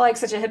said, I felt like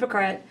such a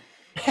hypocrite.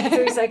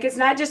 So he's like, it's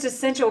not just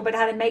essential, but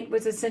how to make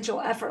what's essential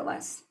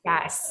effortless.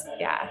 Yes.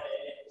 Yeah.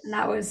 And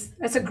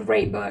that's a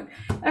great book.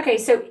 Okay.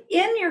 So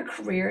in your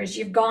career, as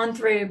you've gone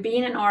through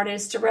being an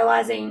artist to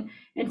realizing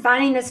and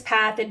finding this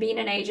path and being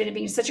an agent and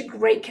being such a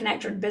great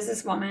connector and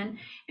businesswoman,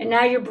 and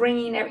now you're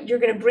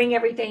going to bring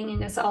everything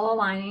and it's all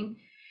aligning.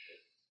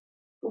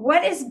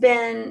 What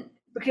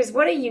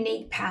a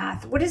unique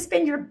path. What has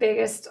been your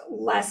biggest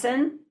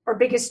lesson or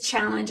biggest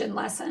challenge and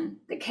lesson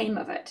that came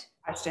of it?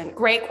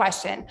 Great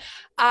question.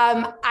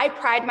 I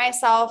pride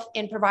myself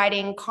in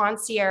providing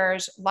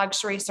concierge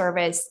luxury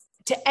service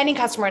to any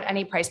customer at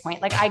any price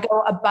point. Like I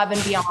go above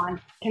and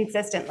beyond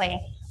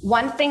consistently.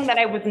 One thing that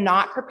I was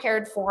not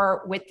prepared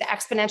for with the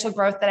exponential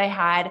growth that I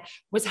had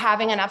was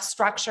having enough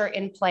structure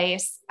in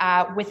place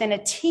within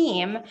a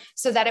team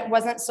so that it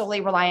wasn't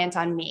solely reliant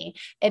on me.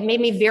 It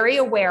made me very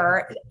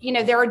aware.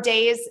 There are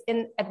days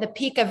at the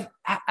peak of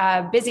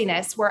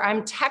busyness where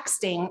I'm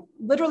texting,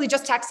 literally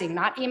just texting,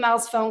 not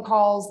emails, phone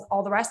calls,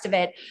 all the rest of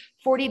it,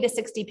 40 to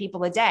 60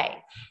 people a day.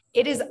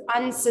 It is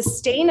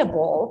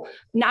unsustainable,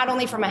 not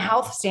only from a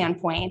health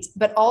standpoint,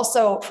 but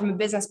also from a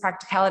business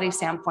practicality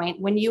standpoint.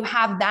 When you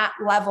have that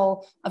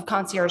level of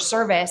concierge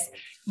service,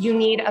 you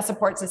need a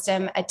support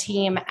system, a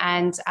team,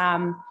 and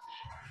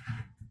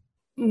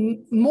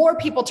more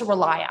people to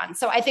rely on.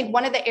 So I think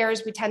one of the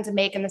errors we tend to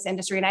make in this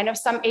industry, and I know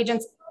some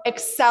agents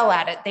excel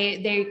at it.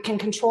 They can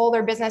control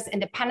their business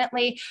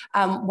independently.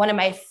 One of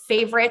my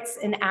favorites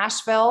in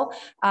Asheville,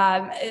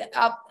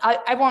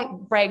 I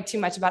won't brag too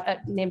much about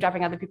name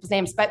dropping other people's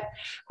names, but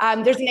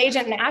there's an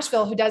agent in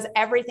Asheville who does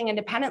everything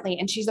independently.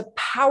 And she's a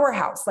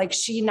powerhouse. Like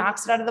she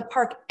knocks it out of the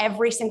park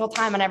every single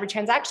time on every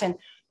transaction.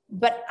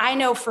 But I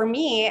know for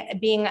me,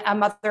 being a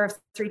mother of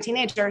 3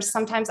 teenagers,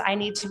 sometimes I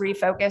need to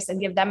refocus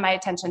and give them my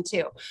attention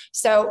too.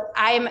 So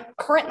I'm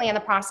currently in the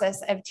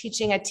process of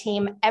teaching a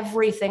team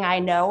everything I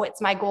know.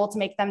 It's my goal to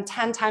make them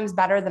 10 times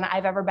better than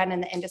I've ever been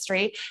in the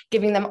industry,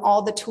 giving them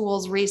all the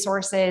tools,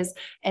 resources,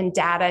 and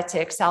data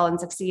to excel and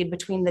succeed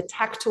between the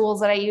tech tools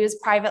that I use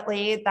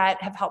privately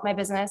that have helped my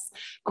business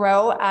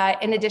grow,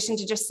 in addition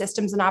to just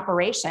systems and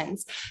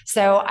operations.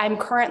 So I'm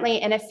currently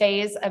in a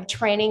phase of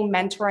training,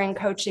 mentoring,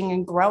 coaching,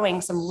 and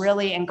growing some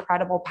really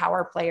incredible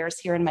power players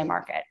here in my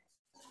market.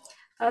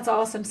 That's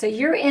awesome. So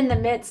you're in the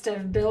midst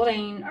of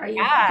building. Are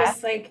you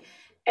just like,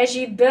 as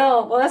you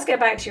build, well, let's get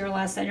back to your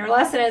lesson. Your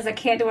lesson is I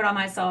can't do it on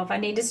myself. I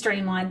need to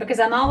streamline because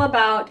I'm all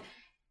about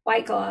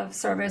white glove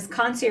service,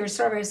 concierge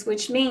service,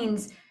 which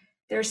means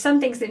there's some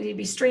things that need to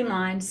be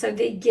streamlined so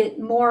they get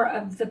more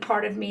of the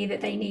part of me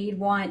that they need,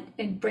 want,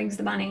 and brings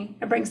the money,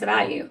 it brings the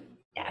value.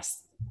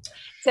 Yes.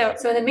 So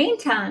in the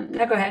meantime,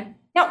 no, go ahead.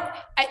 No,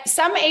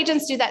 some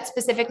agents do that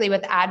specifically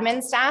with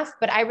admin staff,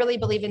 but I really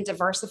believe in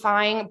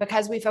diversifying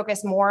because we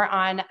focus more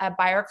on a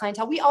buyer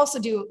clientele. We also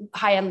do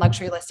high-end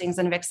luxury listings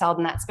and have excelled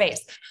in that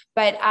space.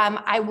 But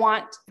I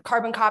want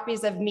carbon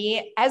copies of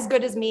me as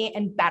good as me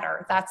and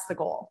better. That's the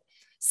goal.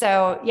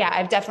 So yeah,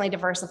 I've definitely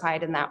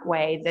diversified in that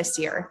way this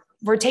year.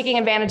 we're taking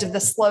advantage of the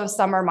slow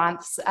summer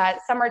months.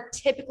 Summer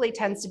typically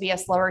tends to be a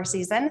slower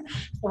season.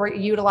 So we're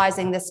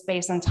utilizing this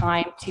space and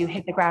time to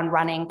hit the ground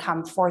running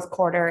come fourth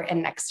quarter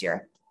and next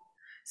year.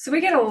 So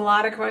we get a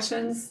lot of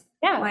questions,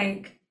 Yeah,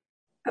 like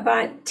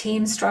about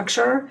team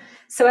structure.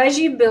 So as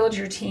you build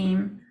your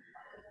team,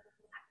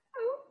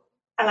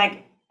 I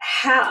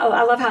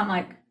love how I'm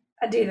like,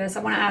 I do this. I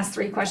want to ask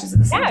 3 questions at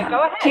the same time.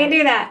 go ahead. Can't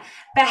do that.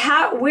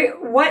 But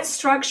what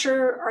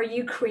structure are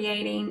you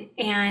creating,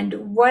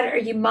 and what are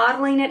you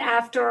modeling it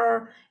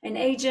after an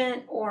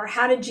agent, or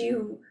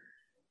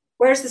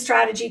where's the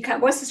strategy?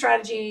 What's the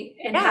strategy,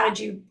 and how did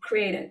you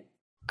create it?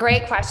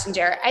 Great question,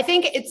 Jared. I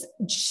think it's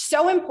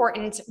so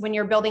important when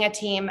you're building a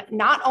team,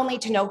 not only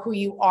to know who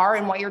you are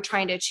and what you're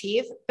trying to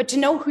achieve, but to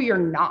know who you're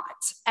not.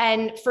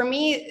 And for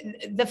me,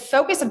 the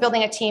focus of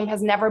building a team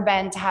has never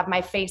been to have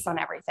my face on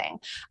everything.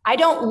 I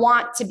don't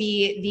want to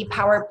be the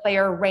power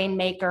player,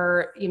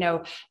 rainmaker,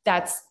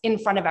 that's in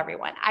front of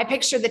everyone. I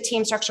picture the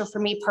team structure for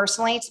me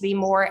personally to be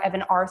more of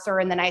an Arthur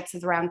and the Knights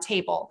of the Round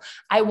Table.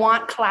 I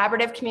want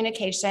collaborative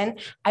communication.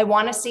 I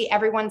want to see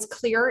everyone's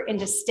clear and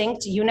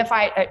distinct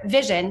unified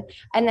vision,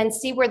 and then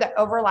see where the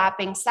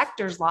overlapping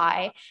sectors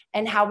lie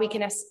and how we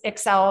can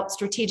excel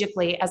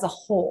strategically as a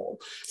whole.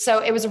 So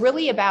it was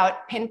really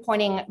about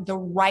pinpointing the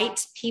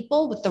right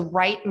people with the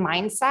right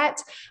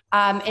mindset,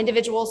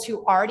 individuals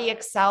who already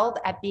excelled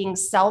at being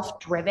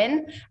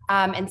self-driven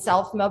and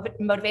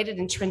self-motivated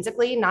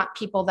intrinsically, not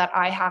people that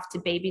I have to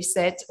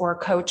babysit or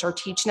coach or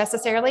teach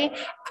necessarily.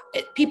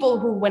 People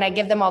who, when I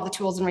give them all the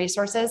tools and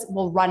resources,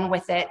 will run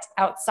with it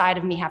outside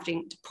of me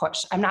having to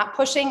push. I'm not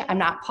pushing, I'm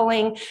not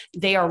pulling.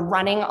 They are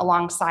running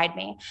alongside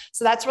me.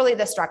 So that's really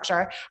the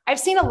structure. I've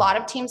seen a lot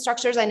of team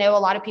structures. I know a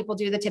lot of people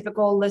do the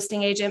typical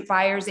listing agent,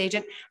 buyer's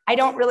agent. I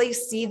don't really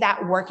see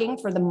that working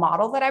for the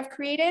model that I've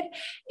created.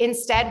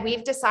 Instead,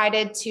 we've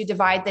decided to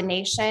divide the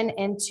nation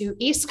into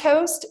East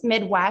Coast,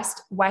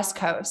 Midwest, West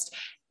Coast.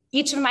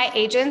 Each of my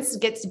agents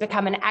gets to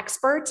become an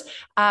expert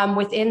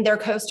within their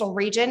coastal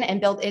region and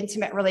build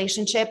intimate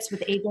relationships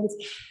with agents.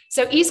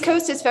 So East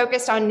Coast is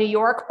focused on New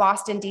York,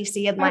 Boston,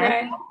 DC, Atlanta.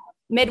 Okay.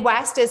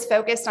 Midwest is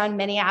focused on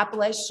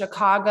Minneapolis,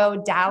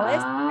 Chicago,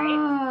 Dallas.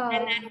 Right?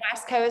 And then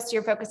West Coast,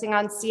 you're focusing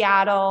on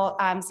Seattle,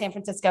 San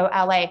Francisco,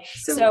 LA.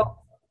 So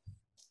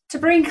to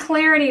bring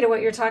clarity to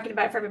what you're talking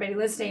about for everybody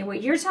listening,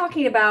 what you're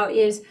talking about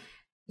is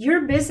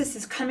your business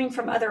is coming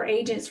from other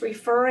agents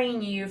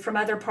referring you from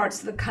other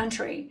parts of the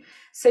country.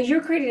 So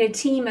you're creating a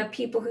team of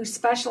people who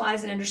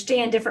specialize and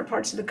understand different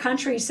parts of the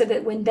country so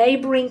that when they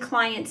bring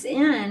clients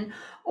in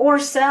or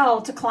sell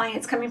to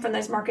clients coming from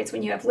those markets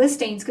when you have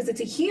listings, because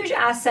it's a huge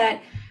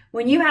asset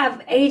when you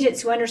have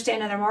agents who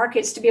understand other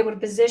markets to be able to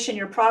position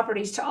your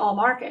properties to all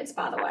markets,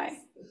 by the way.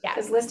 Yeah.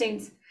 Because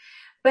listings,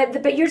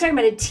 but you're talking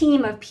about a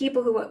team of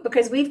people who,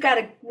 because we've got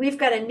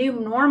a new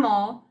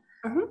normal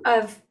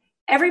of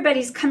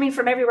everybody's coming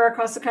from everywhere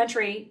across the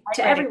country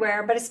to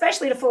everywhere, but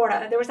especially to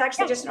Florida. There was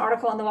actually just an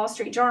article in the Wall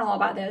Street Journal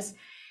about this.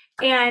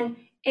 And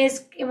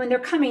when they're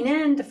coming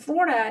into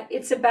Florida,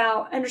 it's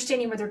about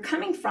understanding where they're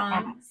coming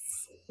from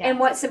and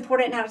what's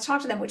important and how to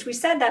talk to them, which we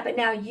said that, but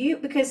now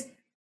because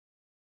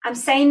I'm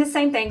saying the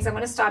same things, I'm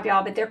going to stop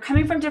y'all, but they're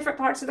coming from different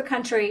parts of the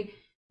country,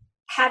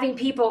 having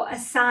people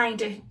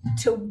assigned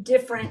to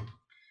different,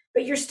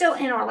 but you're still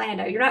in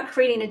Orlando. You're not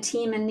creating a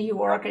team in New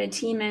York and a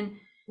team in,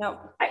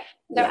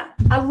 Yeah,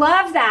 I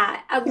love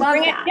that. I love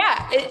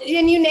that.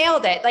 And you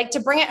nailed it. Like,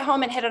 to bring it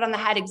home and hit it on the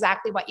head,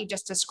 exactly what you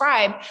just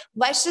described.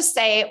 Let's just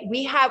say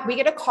we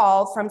get a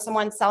call from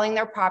someone selling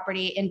their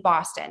property in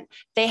Boston.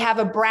 They have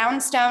a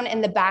brownstone in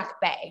the back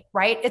bay,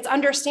 right? It's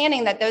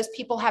understanding that those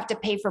people have to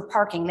pay for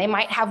parking. They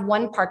might have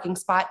 1 parking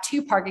spot,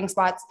 2 parking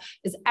spots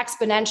is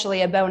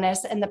exponentially a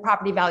bonus, and the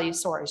property value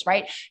soars,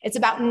 right? It's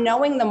about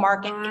knowing the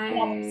market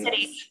in the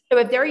city. So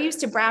if they're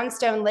used to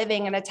brownstone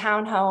living in a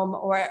townhome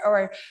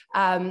or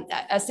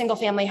a single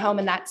family home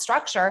in that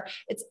structure,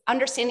 it's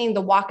understanding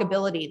the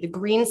walkability, the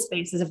green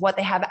spaces of what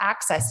they have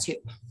access to.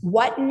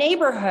 What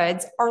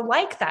neighborhoods are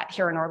like that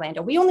here in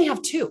Orlando? We only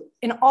have 2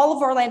 in all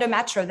of Orlando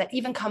Metro that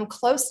even come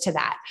close to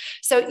that.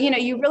 So,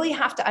 you really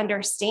have to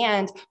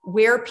understand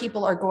where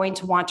people are going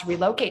to want to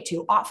relocate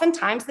to.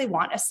 Oftentimes they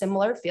want a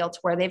similar feel to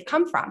where they've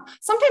come from.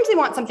 Sometimes they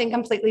want something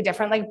completely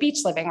different, like beach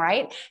living,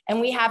 right?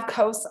 And we have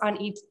coasts on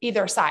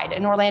either side.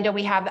 In Orlando,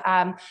 we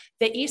have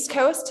the East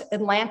Coast,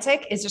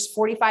 Atlantic is just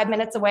 45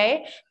 minutes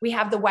away. We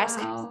have the West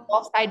Coast,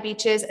 Gulfside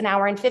beaches, an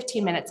hour and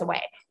 15 minutes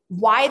away.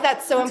 Why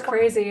that's so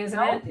important? Crazy, isn't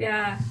it?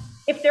 Yeah.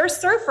 If they're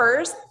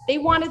surfers, they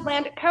want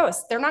Atlantic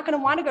coast. They're not going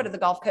to want to go to the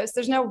Gulf Coast.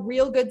 There's no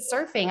real good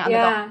surfing on the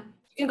Gulf.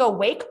 You can go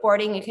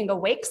wakeboarding, you can go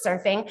wake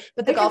surfing,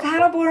 but the Gulf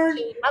paddleboard.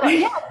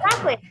 Yeah,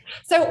 exactly.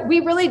 So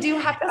we really do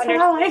have to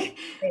understand.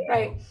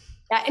 Right.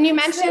 Yeah. And you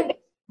mentioned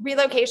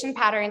relocation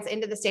patterns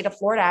into the state of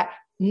Florida.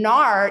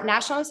 NAR,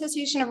 National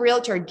Association of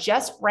Realtors,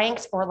 just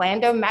ranked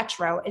Orlando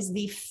Metro as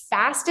the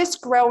fastest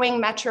growing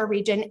metro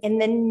region in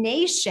the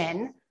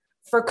nation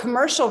for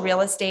commercial real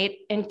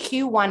estate in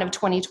Q1 of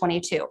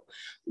 2022.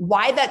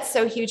 Why that's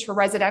so huge for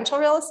residential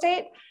real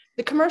estate?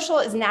 The commercial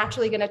is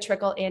naturally going to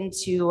trickle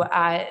into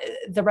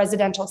the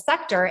residential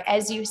sector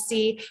as you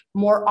see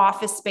more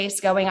office space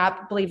going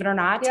up, believe it or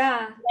not.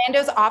 Yeah.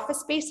 Orlando's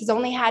office space has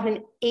only had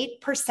an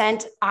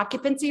 8%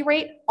 occupancy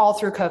rate all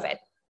through COVID.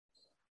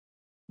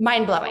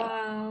 Mind blowing.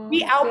 Wow.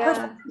 We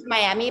outperformed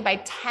Miami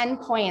by 10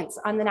 points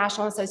on the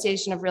National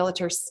Association of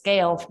Realtors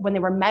scale when they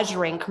were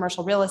measuring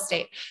commercial real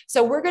estate.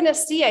 So we're going to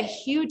see a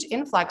huge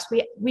influx.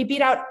 We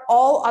beat out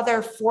all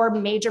other 4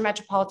 major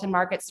metropolitan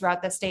markets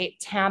throughout the state: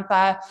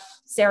 Tampa,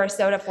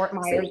 Sarasota, Fort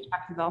Myers,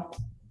 Jacksonville.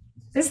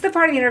 This is the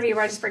part of the interview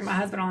where I just bring my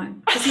husband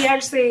on, because he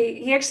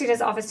actually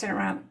does office tenant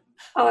rep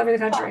all over the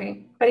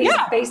country, but he's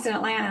based in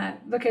Atlanta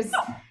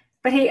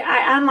But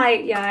I'm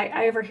like,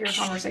 I overhear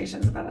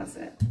conversations about that's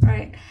it,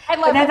 right? I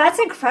love that. That's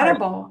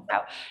incredible. So,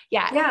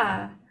 yeah.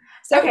 Yeah.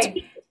 So,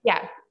 okay.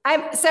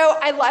 So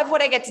I love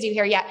what I get to do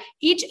here. Yeah.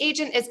 Each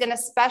agent is going to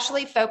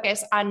specially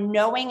focus on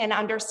knowing and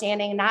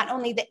understanding not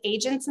only the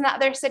agents in the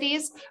other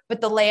cities, but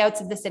the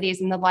layouts of the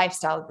cities and the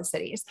lifestyle of the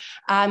cities.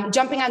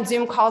 Jumping on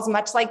Zoom calls,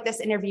 much like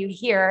this interview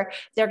here,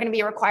 they're going to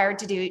be required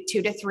to do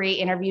 2 to 3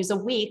 interviews a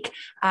week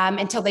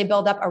until they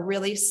build up a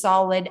really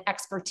solid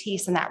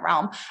expertise in that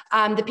realm.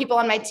 The people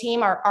on my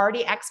team are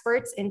already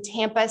experts in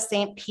Tampa,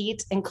 St.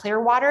 Pete, and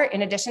Clearwater.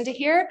 In addition to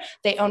here,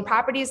 they own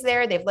properties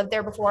there. They've lived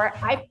there before.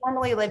 I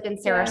formerly lived in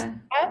Sarasota.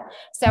 Yeah.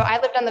 So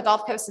I lived on the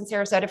Gulf Coast in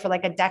Sarasota for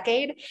like a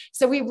decade.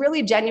 So we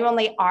really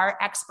genuinely are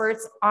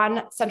experts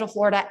on Central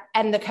Florida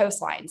and the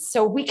coastlines.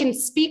 So we can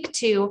speak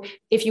to,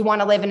 if you want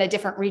to live in a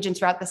different region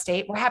throughout the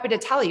state, we're happy to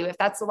tell you if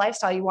that's the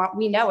lifestyle you want.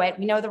 We know it.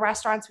 We know the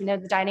restaurants, we know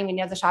the dining, we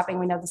know the shopping,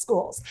 we know the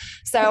schools.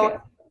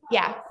 So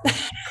yeah.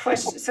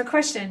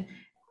 Question.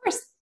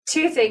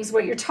 2 things,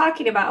 what you're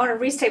talking about. I want to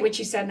restate what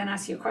you said and then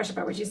ask you a question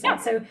about what you said. Yeah.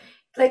 So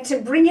like, to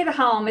bring it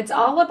home, it's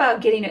all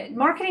about getting it.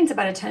 Marketing's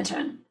about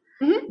attention.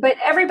 Mm-hmm. But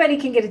everybody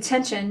can get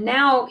attention.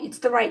 Now it's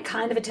the right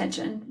kind of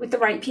attention with the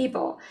right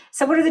people.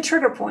 So what are the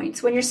trigger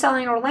points? When you're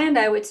selling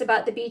Orlando, it's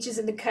about the beaches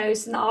and the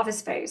coast and the office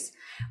space.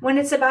 When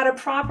it's about a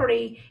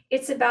property,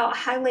 it's about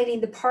highlighting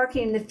the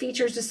parking and the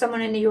features to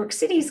someone in New York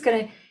City. You're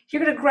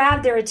going to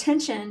grab their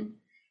attention.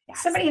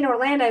 Yes. Somebody in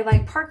Orlando,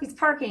 like, parking's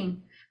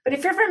parking. But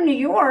if you're from New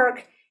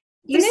York,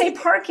 you say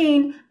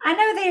parking. I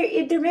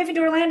know they're moving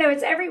to Orlando.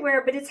 It's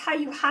everywhere, but it's how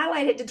you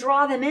highlight it to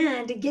draw them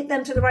in, to get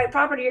them to the right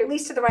property, or at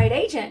least to the right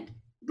agent.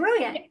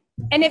 Brilliant.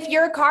 And if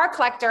you're a car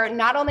collector,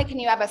 not only can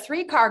you have a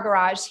 3-car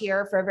garage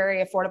here for a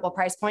very affordable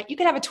price point, you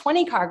can have a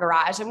 20-car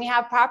garage, and we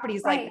have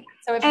properties like that.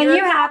 So if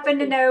you happen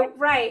to know,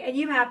 right, and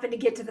you happen to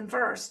get to them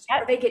first,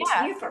 or they get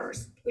to you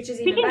first, which is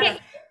even better.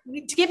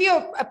 To give you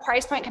a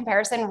price point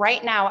comparison,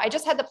 right now, I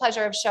just had the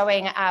pleasure of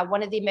showing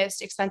one of the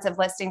most expensive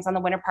listings on the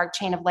Winter Park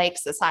chain of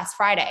lakes this last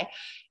Friday.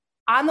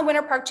 On the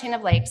Winter Park chain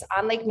of lakes,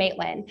 on Lake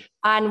Maitland,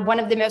 on one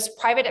of the most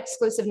private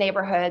exclusive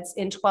neighborhoods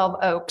in 12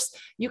 Oaks,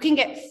 you can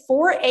get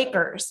 4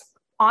 acres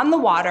on the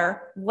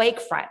water,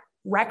 lakefront,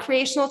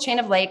 recreational chain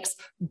of lakes,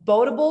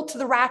 boatable to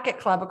the Racket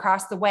Club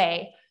across the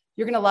way.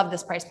 You're going to love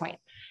this price point.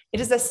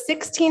 It is a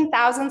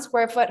 16,000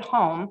 square foot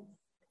home,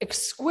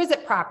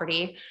 exquisite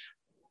property,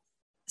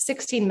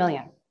 16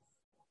 million.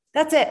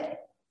 That's it.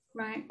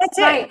 Right. That's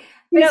it. Right.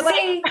 You know,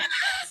 see,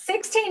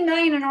 16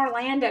 million in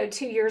Orlando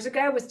 2 years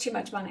ago was too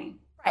much money.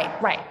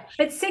 Right.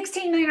 But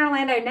 16 million in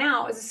Orlando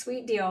now is a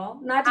sweet deal.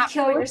 Not to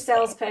kill your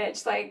sales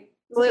pitch, like,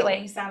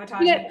 absolutely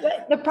sabotaging.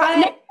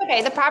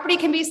 The property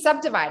can be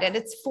subdivided.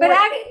 It's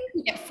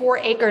 4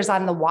 acres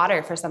on the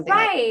water for something.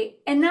 Right. Like,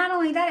 and not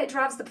only that, it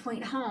drives the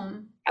point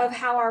home of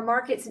how our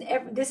markets,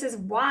 and this is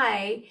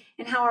why,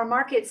 and how our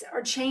markets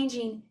are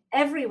changing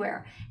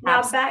everywhere. Now,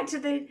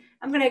 absolutely. Back to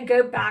I'm going to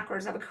go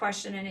backwards. I have a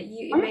question, and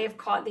you may have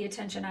caught the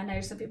attention. I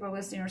know some people are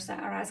listening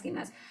are asking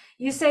this.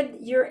 You said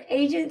your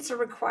agents are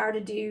required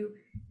to do,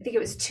 I think it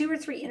was 2 or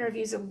 3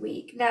 interviews a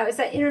week. Now, is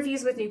that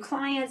interviews with new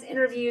clients,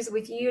 interviews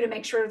with you to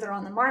make sure they're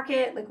on the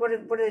market? Like, what are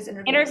those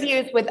interviews?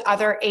 Interviews with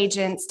other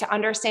agents to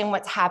understand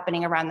what's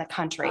happening around the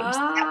country. At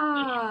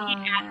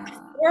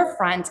the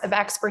forefront of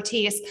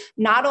expertise,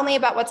 not only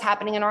about what's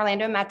happening in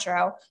Orlando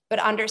Metro, but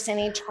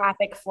understanding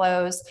traffic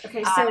flows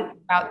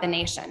throughout the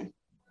nation.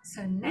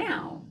 So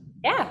now,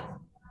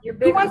 you're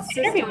big. Who wants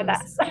to interview with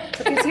us?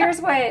 Because here's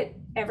what,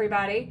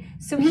 everybody.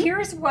 So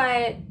here's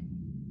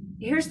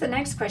the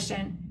next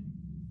question.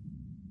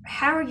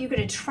 How are you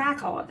going to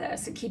track all of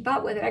this and keep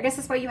up with it? I guess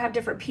that's why you have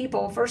different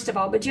people, first of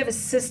all, but do you have a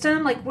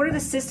system? Like, what are the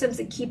systems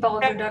that keep all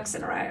of your ducks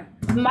in a row?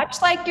 Much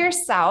like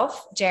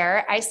yourself,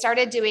 Jer, I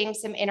started doing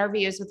some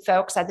interviews with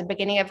folks at the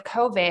beginning of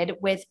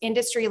COVID with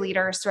industry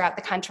leaders throughout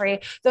the country.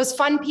 Those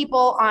fun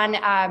people on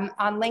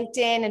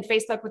LinkedIn and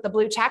Facebook with the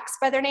blue checks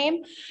by their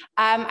name.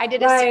 I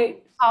did a series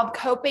called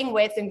Coping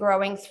With and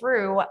Growing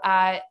Through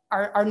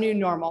our new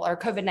normal, or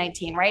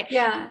COVID-19, right?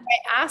 Yeah.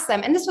 I asked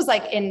them, and this was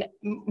like in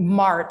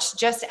March,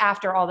 just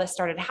after all this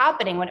started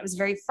happening, when it was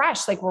very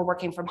fresh, like, we're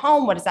working from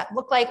home. What does that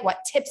look like? What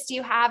tips do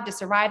you have to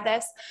survive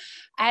this?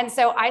 And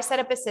so I set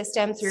up a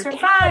system through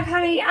survive,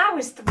 honey. I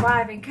was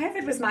thriving.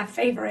 COVID was my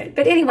favorite,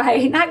 but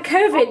anyway, not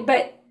COVID,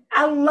 but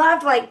I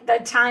loved like the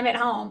time at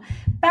home.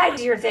 Back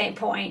to your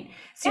point.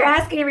 So you're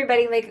asking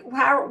everybody like,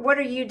 what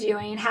are you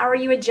doing? How are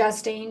you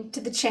adjusting to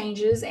the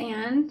changes?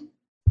 And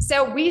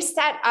so we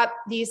set up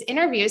these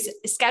interviews.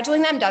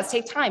 Scheduling them does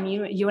take time.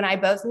 You and I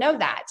both know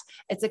that.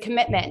 It's a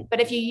commitment. But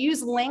if you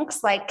use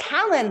links like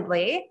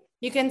Calendly,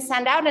 you can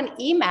send out an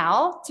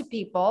email to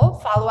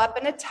people, follow up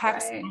in a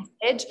text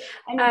message,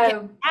 and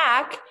get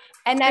back.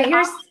 And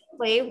then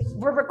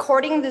we're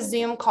recording the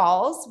Zoom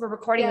calls. We're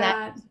recording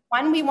that.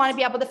 One, we want to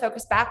be able to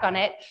focus back on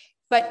it.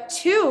 But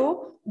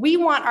two, we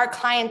want our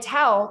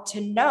clientele to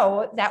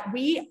know that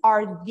we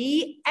are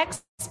the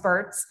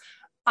experts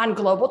on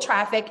global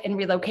traffic and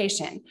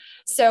relocation.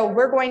 So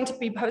we're going to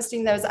be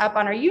posting those up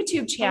on our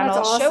YouTube channel.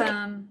 Oh, that's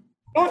awesome.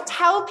 Don't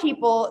tell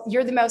people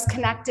you're the most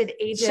connected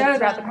agent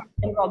throughout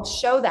the world.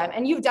 Show them.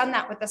 And you've done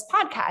that with this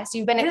podcast.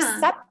 You've been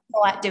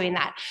exceptional at doing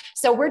that.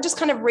 So we're just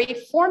kind of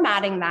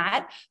reformatting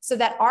that so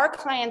that our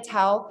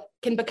clientele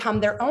can become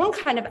their own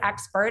kind of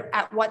expert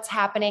at what's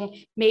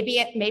happening.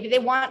 Maybe they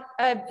want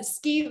a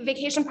ski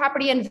vacation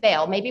property in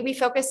Vail. Maybe we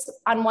focus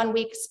on 1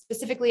 week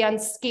specifically on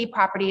ski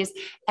properties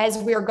as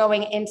we're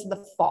going into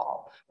the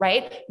fall,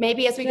 right?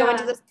 Maybe as we go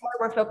into the summer,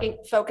 we're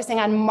focusing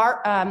on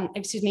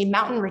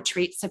mountain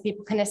retreats so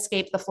people can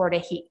escape the Florida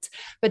heat.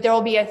 But there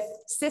will be a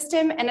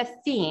system and a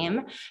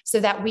theme so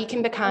that we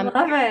can become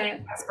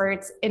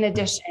experts in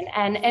addition.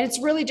 And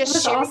it's really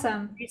just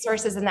sharing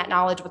resources and that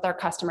knowledge with our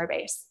customer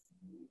base.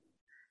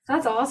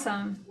 That's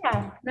awesome.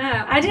 Yeah.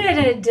 No, I did it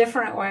in a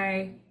different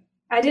way.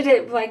 I did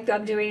it like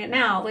I'm doing it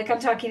now. Like I'm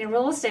talking to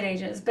real estate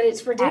agents, but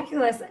it's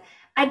ridiculous.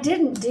 I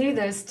didn't do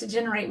this to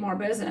generate more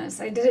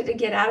business. I did it to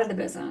get out of the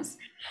business,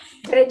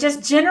 but it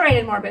just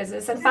generated more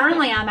business. And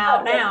finally I'm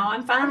out now.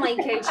 I'm finally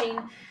coaching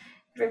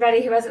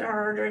everybody who hasn't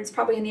heard, or it's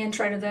probably in the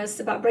intro to this,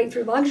 about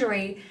Breakthrough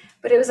Luxury,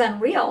 but it was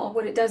unreal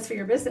what it does for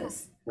your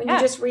business. When you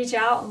just reach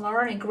out and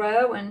learn and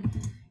grow, and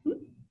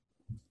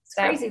it's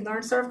crazy.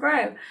 Learn, serve,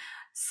 grow.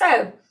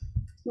 So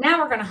now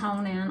we're going to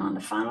hone in on the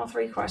final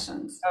 3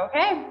 questions.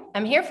 Okay,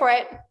 I'm here for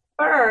it.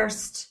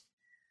 First,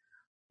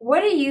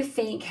 what do you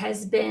think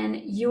has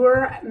been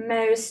your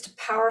most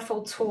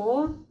powerful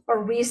tool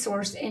or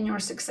resource in your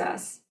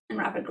success and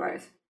rapid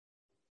growth?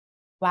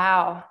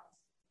 Wow.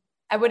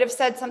 I would have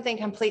said something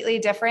completely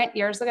different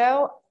years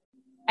ago.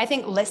 I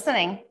think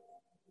listening,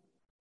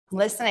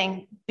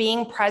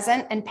 being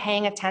present and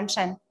paying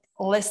attention,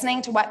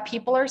 listening to what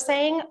people are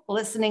saying,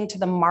 listening to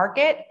the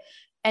market,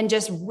 and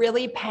just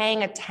really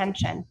paying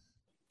attention.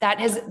 That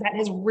has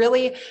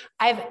really,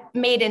 I've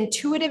made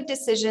intuitive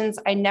decisions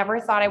I never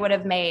thought I would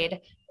have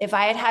made if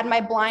I had had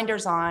my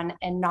blinders on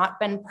and not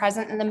been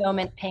present in the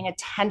moment, paying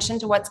attention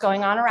to what's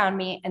going on around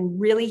me and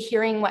really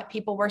hearing what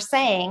people were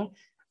saying.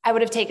 I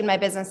would have taken my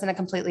business in a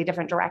completely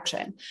different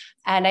direction.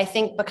 And I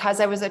think because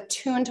I was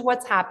attuned to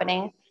what's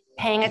happening,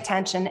 paying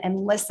attention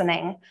and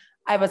listening,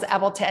 I was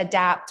able to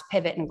adapt,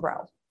 pivot, and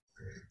grow.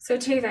 So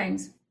 2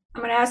 things.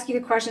 I'm going to ask you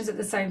the questions at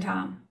the same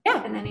time.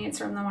 Yeah. And then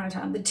answer them one at a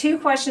time. The 2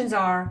 questions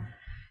are,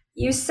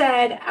 you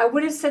said, I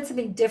would have said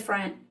something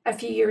different a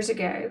few years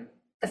ago.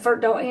 The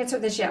first, don't answer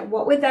this yet.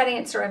 What would that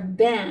answer have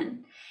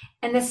been?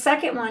 And the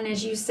second one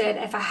is, you said,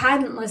 if I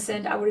hadn't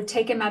listened, I would have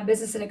taken my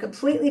business in a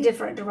completely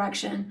different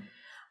direction.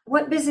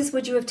 What business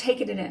would you have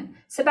taken it in?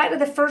 So back to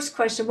the first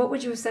question, what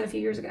would you have said a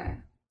few years ago?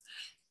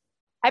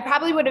 I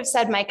probably would have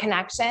said my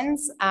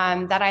connections,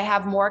 that I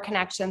have more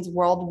connections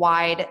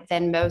worldwide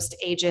than most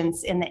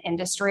agents in the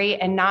industry,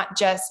 and not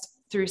just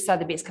through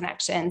Sotheby's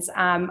connections.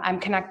 I'm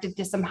connected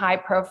to some high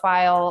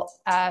profile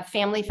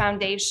family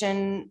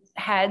foundation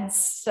heads,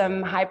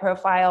 some high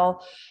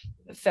profile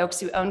folks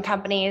who own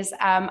companies,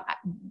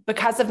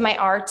 because of my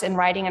art and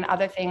writing and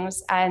other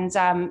things, and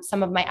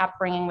some of my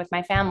upbringing with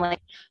my family.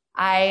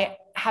 I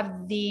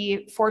have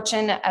the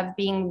fortune of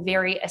being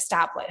very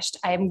established.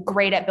 I am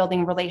great at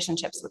building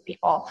relationships with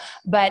people,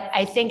 but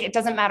I think it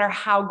doesn't matter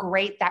how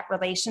great that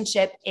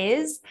relationship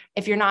is.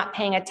 If you're not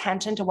paying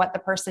attention to what the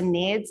person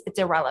needs, it's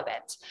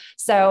irrelevant.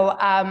 So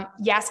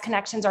yes,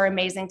 connections are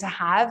amazing to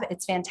have.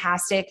 It's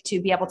fantastic to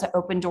be able to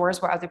open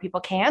doors where other people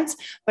can't.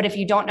 But if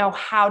you don't know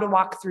how to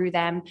walk through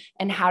them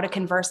and how to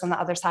converse on the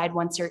other side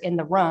once you're in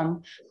the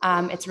room,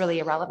 it's really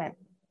irrelevant.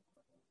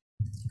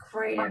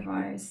 Great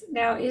advice.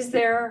 Now,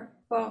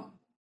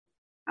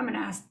 I'm going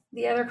to ask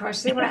the other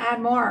question. They want to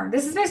add more.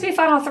 This is supposed to be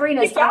final 3,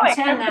 and it's final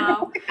 10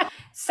 now.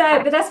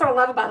 So, but that's what I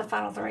love about the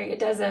final 3. It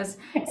does this.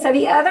 So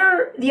the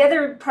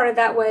other part of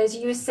that was,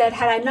 you said,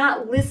 had I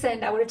not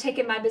listened, I would have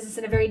taken my business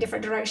in a very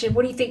different direction.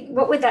 What do you think?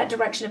 What would that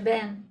direction have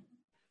been?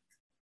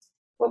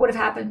 What would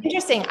have happened?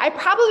 Interesting. I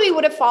probably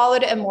would have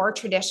followed a more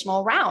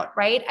traditional route,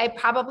 right? I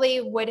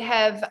probably would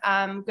have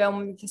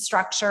gone with the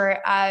structure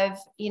of,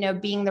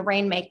 being the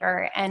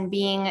rainmaker and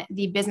being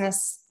the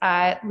business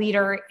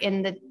leader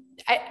in the,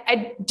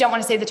 I don't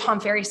want to say the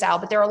Tom Ferry style,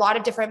 but there are a lot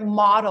of different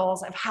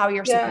models of how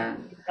you're supposed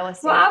to be real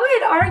estate. Well, I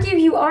would argue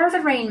you are the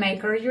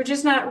rainmaker. You're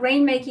just not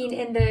rainmaking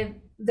in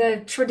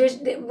the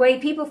tradition, the way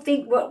people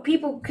think. What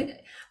people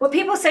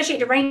associate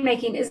to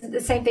rainmaking isn't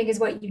the same thing as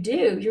what you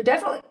do. You're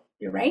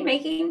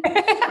rainmaking,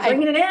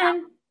 bringing it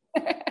in.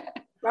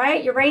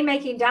 right? You're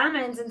rainmaking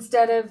diamonds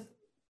instead of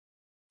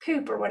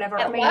poop or whatever.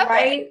 I I mean, love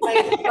right? it.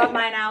 Like, love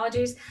my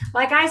analogies.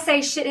 Like I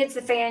say, shit hits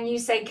the fan. You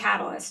say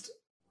catalyst.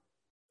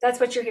 That's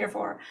what you're here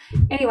for.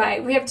 Anyway,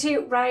 we have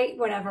two, right?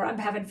 Whatever. I'm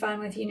having fun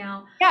with you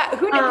now. Yeah,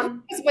 who knows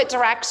what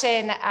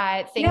direction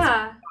things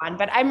are on,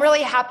 but I'm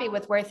really happy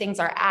with where things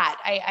are at.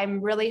 I'm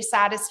really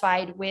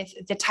satisfied with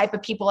the type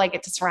of people I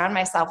get to surround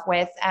myself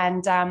with.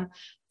 And,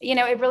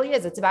 it really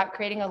is. It's about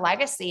creating a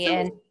legacy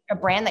and a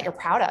brand that you're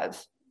proud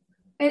of.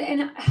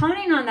 And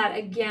honing on that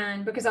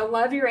again, because I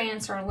love your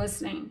answer and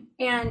listening.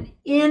 And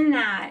in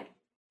that,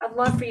 I'd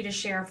love for you to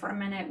share for a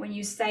minute when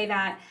you say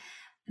that.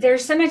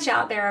 There's so much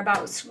out there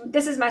about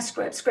this is my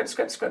script.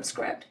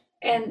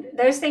 And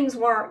those things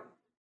work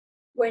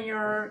when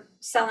you're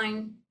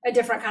selling a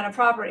different kind of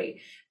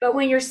property. But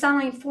when you're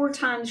selling 4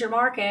 times your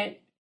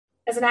market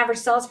as an average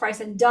sales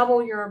price and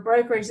double your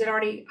brokerage that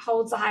already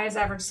holds the highest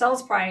average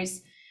sales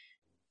price,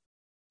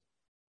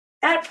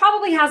 that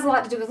probably has a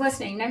lot to do with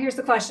listening. Now, here's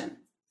the question.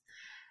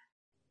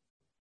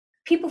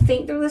 People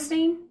think they're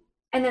listening,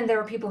 and then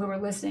there are people who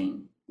are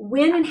listening.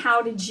 When and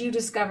how did you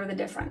discover the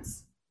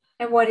difference?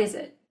 And what is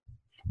it?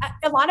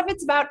 A lot of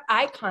it's about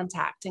eye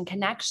contact and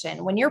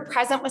connection. When you're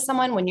present with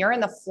someone, when you're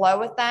in the flow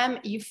with them,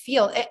 you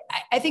feel it.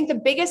 I think the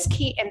biggest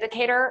key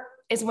indicator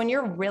is when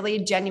you're really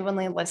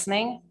genuinely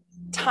listening,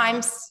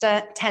 time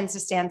tends to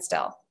stand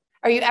still.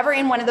 Are you ever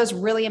in one of those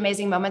really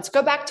amazing moments?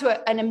 Go back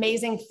to an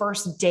amazing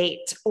first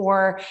date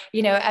or,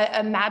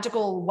 a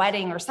magical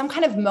wedding or some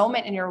kind of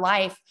moment in your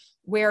life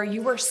where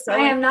you were so.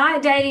 I am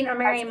not dating or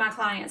marrying my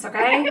clients,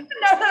 okay? No,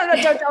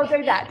 don't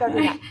do that. Don't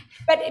do that.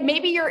 But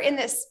maybe you're in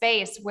this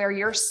space where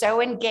you're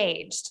so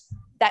engaged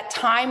that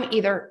time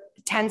either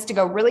tends to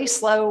go really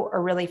slow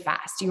or really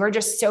fast. You are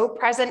just so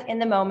present in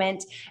the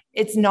moment.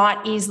 It's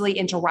not easily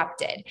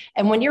interrupted.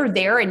 And when you're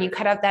there and you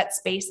cut out that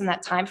space and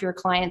that time for your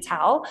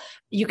clientele,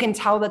 you can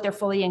tell that they're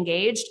fully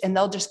engaged and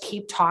they'll just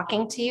keep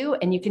talking to you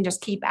and you can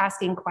just keep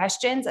asking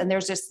questions. And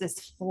there's just this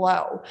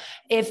flow.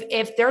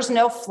 If there's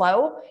no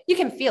flow, you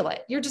can feel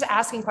it. You're just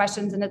asking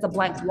questions and it's a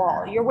blank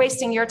wall. You're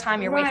wasting your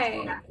time. You're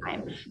wasting that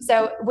time.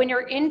 So when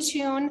you're in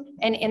tune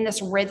and in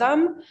this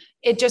rhythm,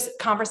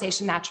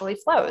 conversation naturally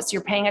flows.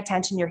 You're paying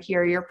attention, you're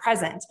here, you're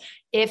present.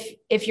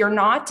 If you're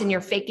not and you're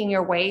faking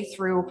your way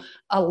through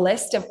a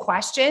list of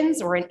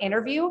questions or an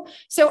interview.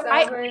 So I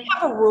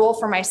have a rule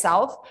for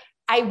myself.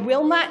 I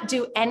will not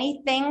do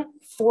anything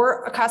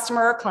for a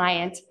customer or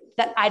client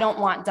that I don't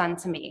want done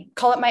to me.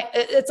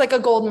 It's like a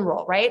golden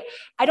rule, right?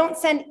 I don't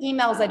send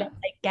emails I don't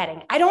like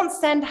getting. I don't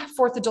send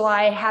 4th of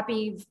July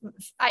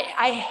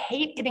I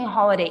hate getting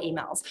holiday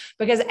emails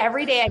because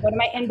every day I go to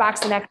my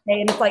inbox the next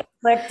day and it's like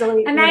click,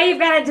 delete. And now you've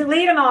got to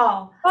delete them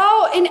all.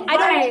 Oh, and I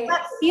don't like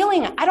that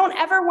feeling. I don't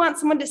ever want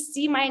someone to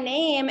see my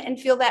name and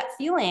feel that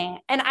feeling.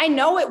 And I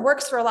know it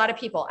works for a lot of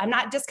people. I'm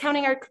not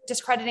discounting or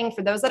discrediting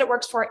for those that it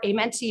works for.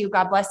 Amen to you.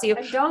 God bless you.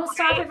 And don't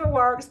stop if it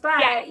works,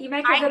 but you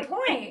make a good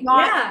point.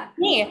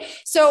 Me.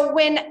 So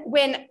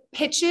when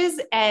pitches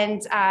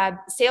and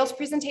sales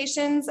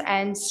presentations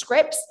and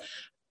scripts,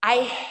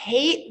 I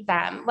hate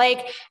them.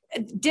 Like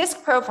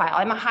disc profile.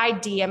 I'm a high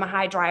D. I'm a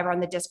high driver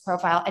on the disc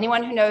profile.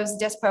 Anyone who knows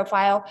disc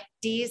profile,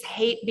 Ds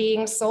hate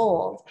being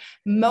sold.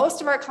 Most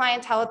of our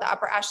clientele at the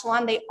upper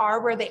echelon, they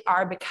are where they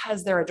are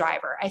because they're a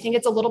driver. I think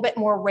it's a little bit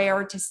more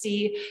rare to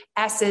see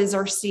S's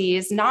or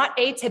C's, not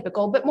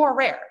atypical, but more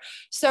rare.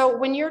 So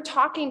when you're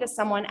talking to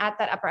someone at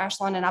that upper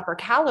echelon and upper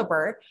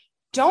caliber,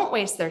 don't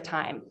waste their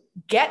time.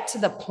 Get to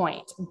the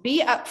point.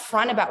 Be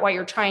upfront about what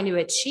you're trying to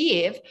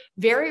achieve.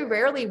 Very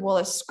rarely will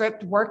a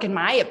script work, in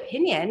my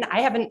opinion.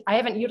 I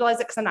haven't utilized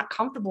it because I'm not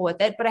comfortable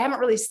with it, but I haven't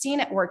really seen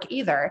it work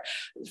either.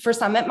 For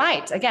some, it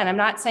might. Again, I'm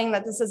not saying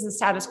that this is the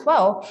status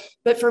quo,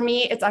 but for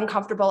me, it's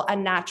uncomfortable,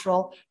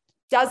 unnatural.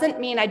 Doesn't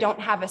mean I don't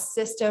have a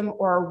system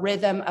or a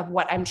rhythm of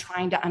what I'm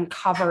trying to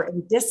uncover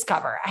and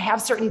discover. I have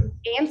certain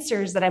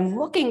answers that I'm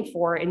looking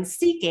for and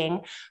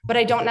seeking, but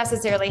I don't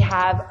necessarily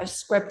have a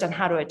script on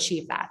how to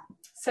achieve that.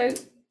 So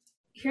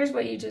here's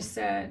what you just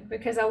said,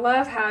 because I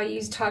love how you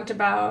talked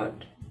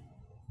about,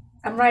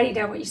 I'm writing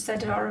down what you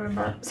said, I don't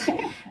remember.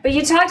 But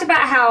you talked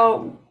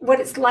about what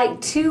it's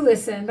like to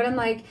listen, but I'm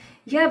like,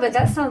 yeah, but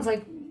that sounds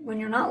like when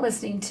you're not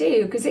listening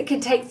too, because it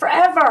can take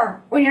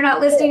forever when you're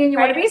not listening and you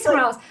want to be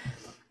somewhere else.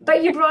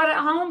 But you brought it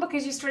home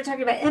because you started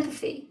talking about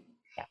empathy.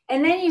 Yeah.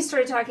 And then you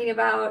started talking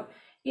about,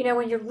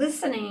 when you're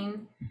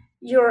listening,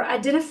 you're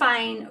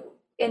identifying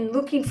and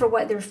looking for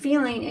what they're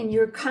feeling, and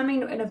you're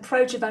coming to an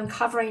approach of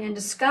uncovering and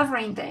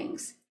discovering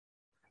things.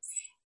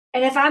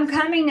 And if I'm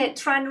coming at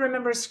trying to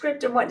remember a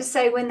script and what to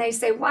say when they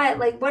say what,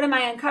 like, what am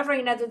I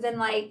uncovering other than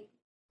like,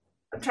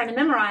 I'm trying to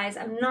memorize,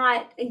 I'm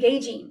not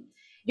engaging.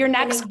 Your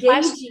next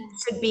question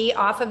should be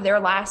off of their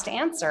last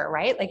answer,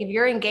 right? Like if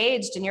you're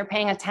engaged and you're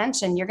paying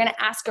attention, you're going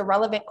to ask a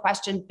relevant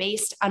question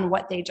based on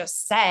what they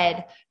just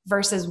said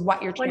versus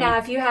what you're trying. Well, now,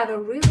 if you have a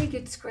really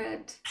good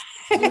script,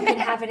 you can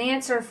have an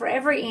answer for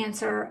every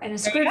answer and a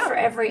script for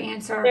every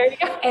answer. There you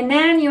go. And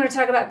then you want to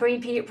talk about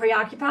being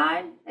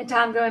preoccupied and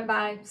time going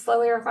by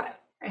slowly or fast.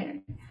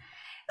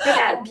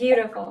 Yeah,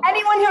 beautiful.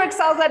 Anyone who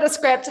excels at a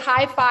script,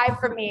 high five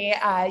for me.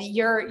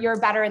 You're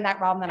better in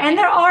that realm than I am. And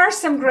there are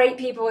some great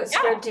people at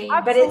scripting,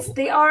 absolutely. but it's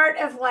the art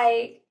of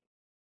like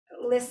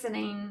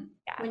listening.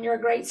 When you're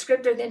a great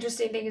scripter, the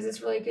interesting thing is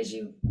it's really because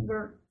you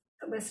were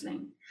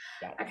listening.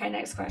 Okay,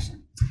 next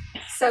question.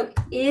 So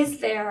is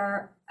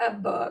there a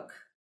book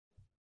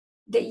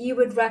that you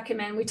would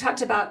recommend? We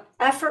talked about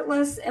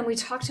Effortless, and we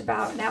talked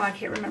about, now I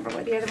can't remember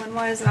what the other one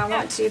was, and I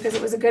want to because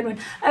it was a good one.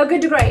 Oh,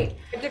 Good to Great.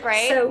 Good to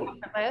Great. So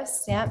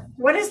Effortless.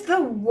 What is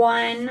the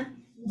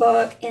one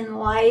book in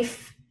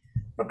life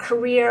or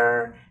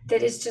career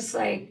that is just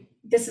like,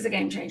 this is a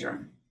game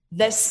changer?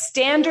 The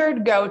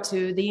standard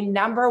go-to, the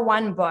number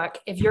one book,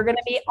 if you're going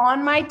to be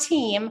on my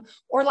team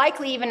or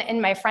likely even in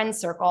my friend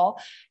circle,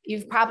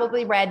 you've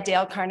probably read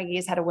Dale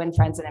Carnegie's How to Win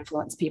Friends and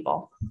Influence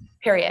People,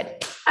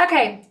 period.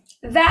 Okay.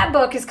 That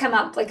book has come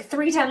up like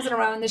 3 times in a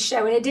row in this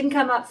show, and it didn't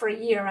come up for a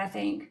year, I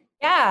think.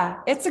 Yeah,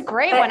 it's a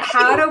great one.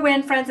 How to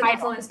Win Friends and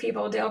Influence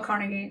People, Dale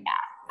Carnegie. Yeah.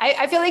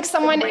 I feel like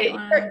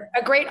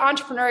a great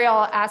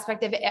entrepreneurial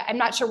aspect of it. I'm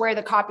not sure where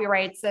the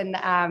copyrights and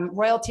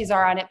royalties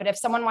are on it, but if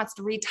someone wants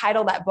to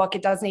retitle that book,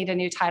 it does need a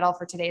new title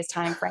for today's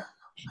time frame.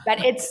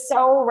 But it's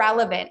so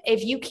relevant.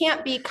 If you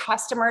can't be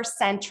customer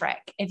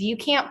centric, if you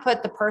can't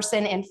put the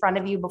person in front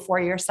of you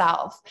before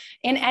yourself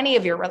in any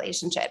of your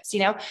relationships,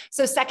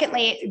 So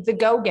secondly, the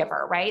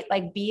go-giver, right?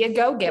 Like be a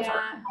go-giver.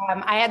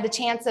 Yeah. I had the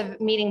chance of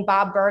meeting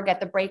Bob Berg at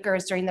the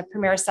Breakers during the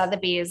Premier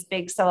Sotheby's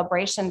big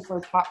celebration for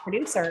top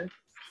producers.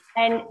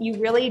 And you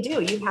really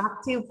do. You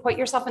have to put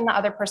yourself in the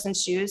other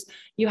person's shoes.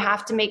 You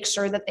have to make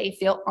sure that they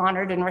feel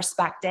honored and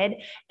respected.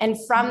 And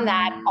from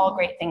that, all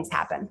great things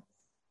happen.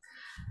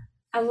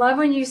 I love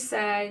when you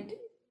said,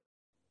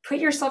 put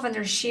yourself in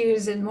their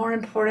shoes. And more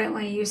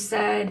importantly, you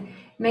said,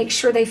 make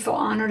sure they feel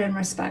honored and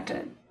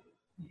respected.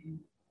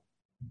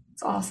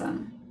 It's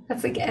awesome.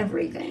 That's like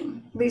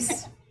everything. At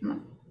least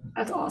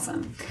that's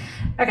awesome.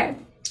 Okay.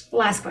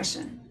 Last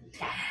question.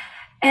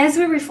 As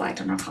we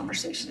reflect on our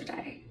conversation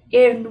today,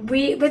 and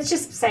let's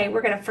just say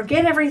we're going to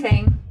forget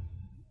everything,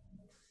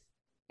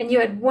 and you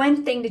had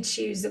one thing to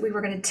choose that we were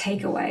going to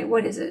take away,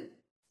 what is it?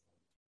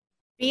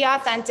 Be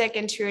authentic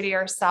and true to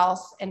yourself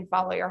and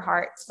follow your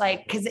heart.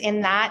 Because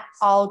in that,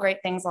 all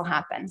great things will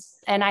happen.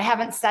 And I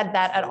haven't said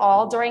that at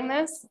all during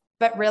this,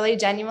 but really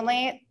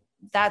genuinely,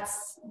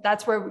 that's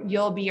where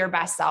you'll be your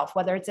best self,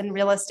 whether it's in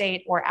real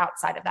estate or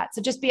outside of that.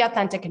 So just be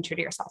authentic and true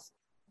to yourself.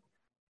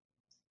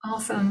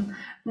 Awesome.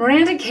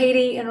 Miranda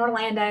Cady in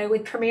Orlando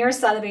with Premier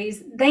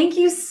Sotheby's. Thank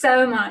you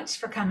so much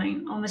for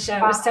coming on the show.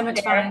 It was so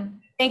much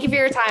fun. Thank you for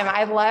your time.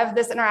 I love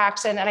this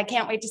interaction, and I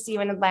can't wait to see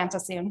you in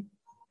Atlanta soon.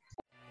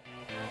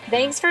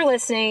 Thanks for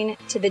listening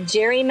to the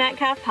Jerry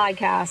Metcalf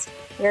Podcast,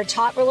 where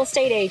top real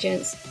estate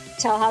agents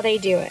tell how they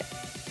do it.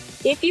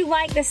 If you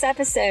like this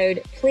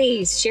episode,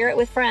 please share it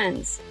with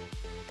friends.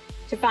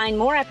 To find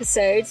more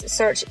episodes,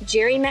 search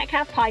Jerry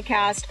Metcalf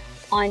Podcast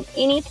on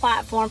any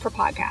platform for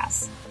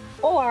podcasts,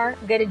 or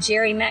go to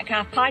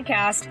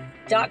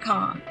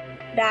jerrymetcalfpodcast.com.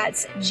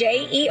 That's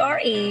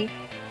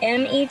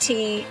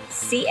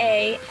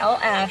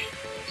JEREMETCALF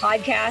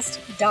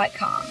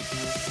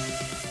podcast.com.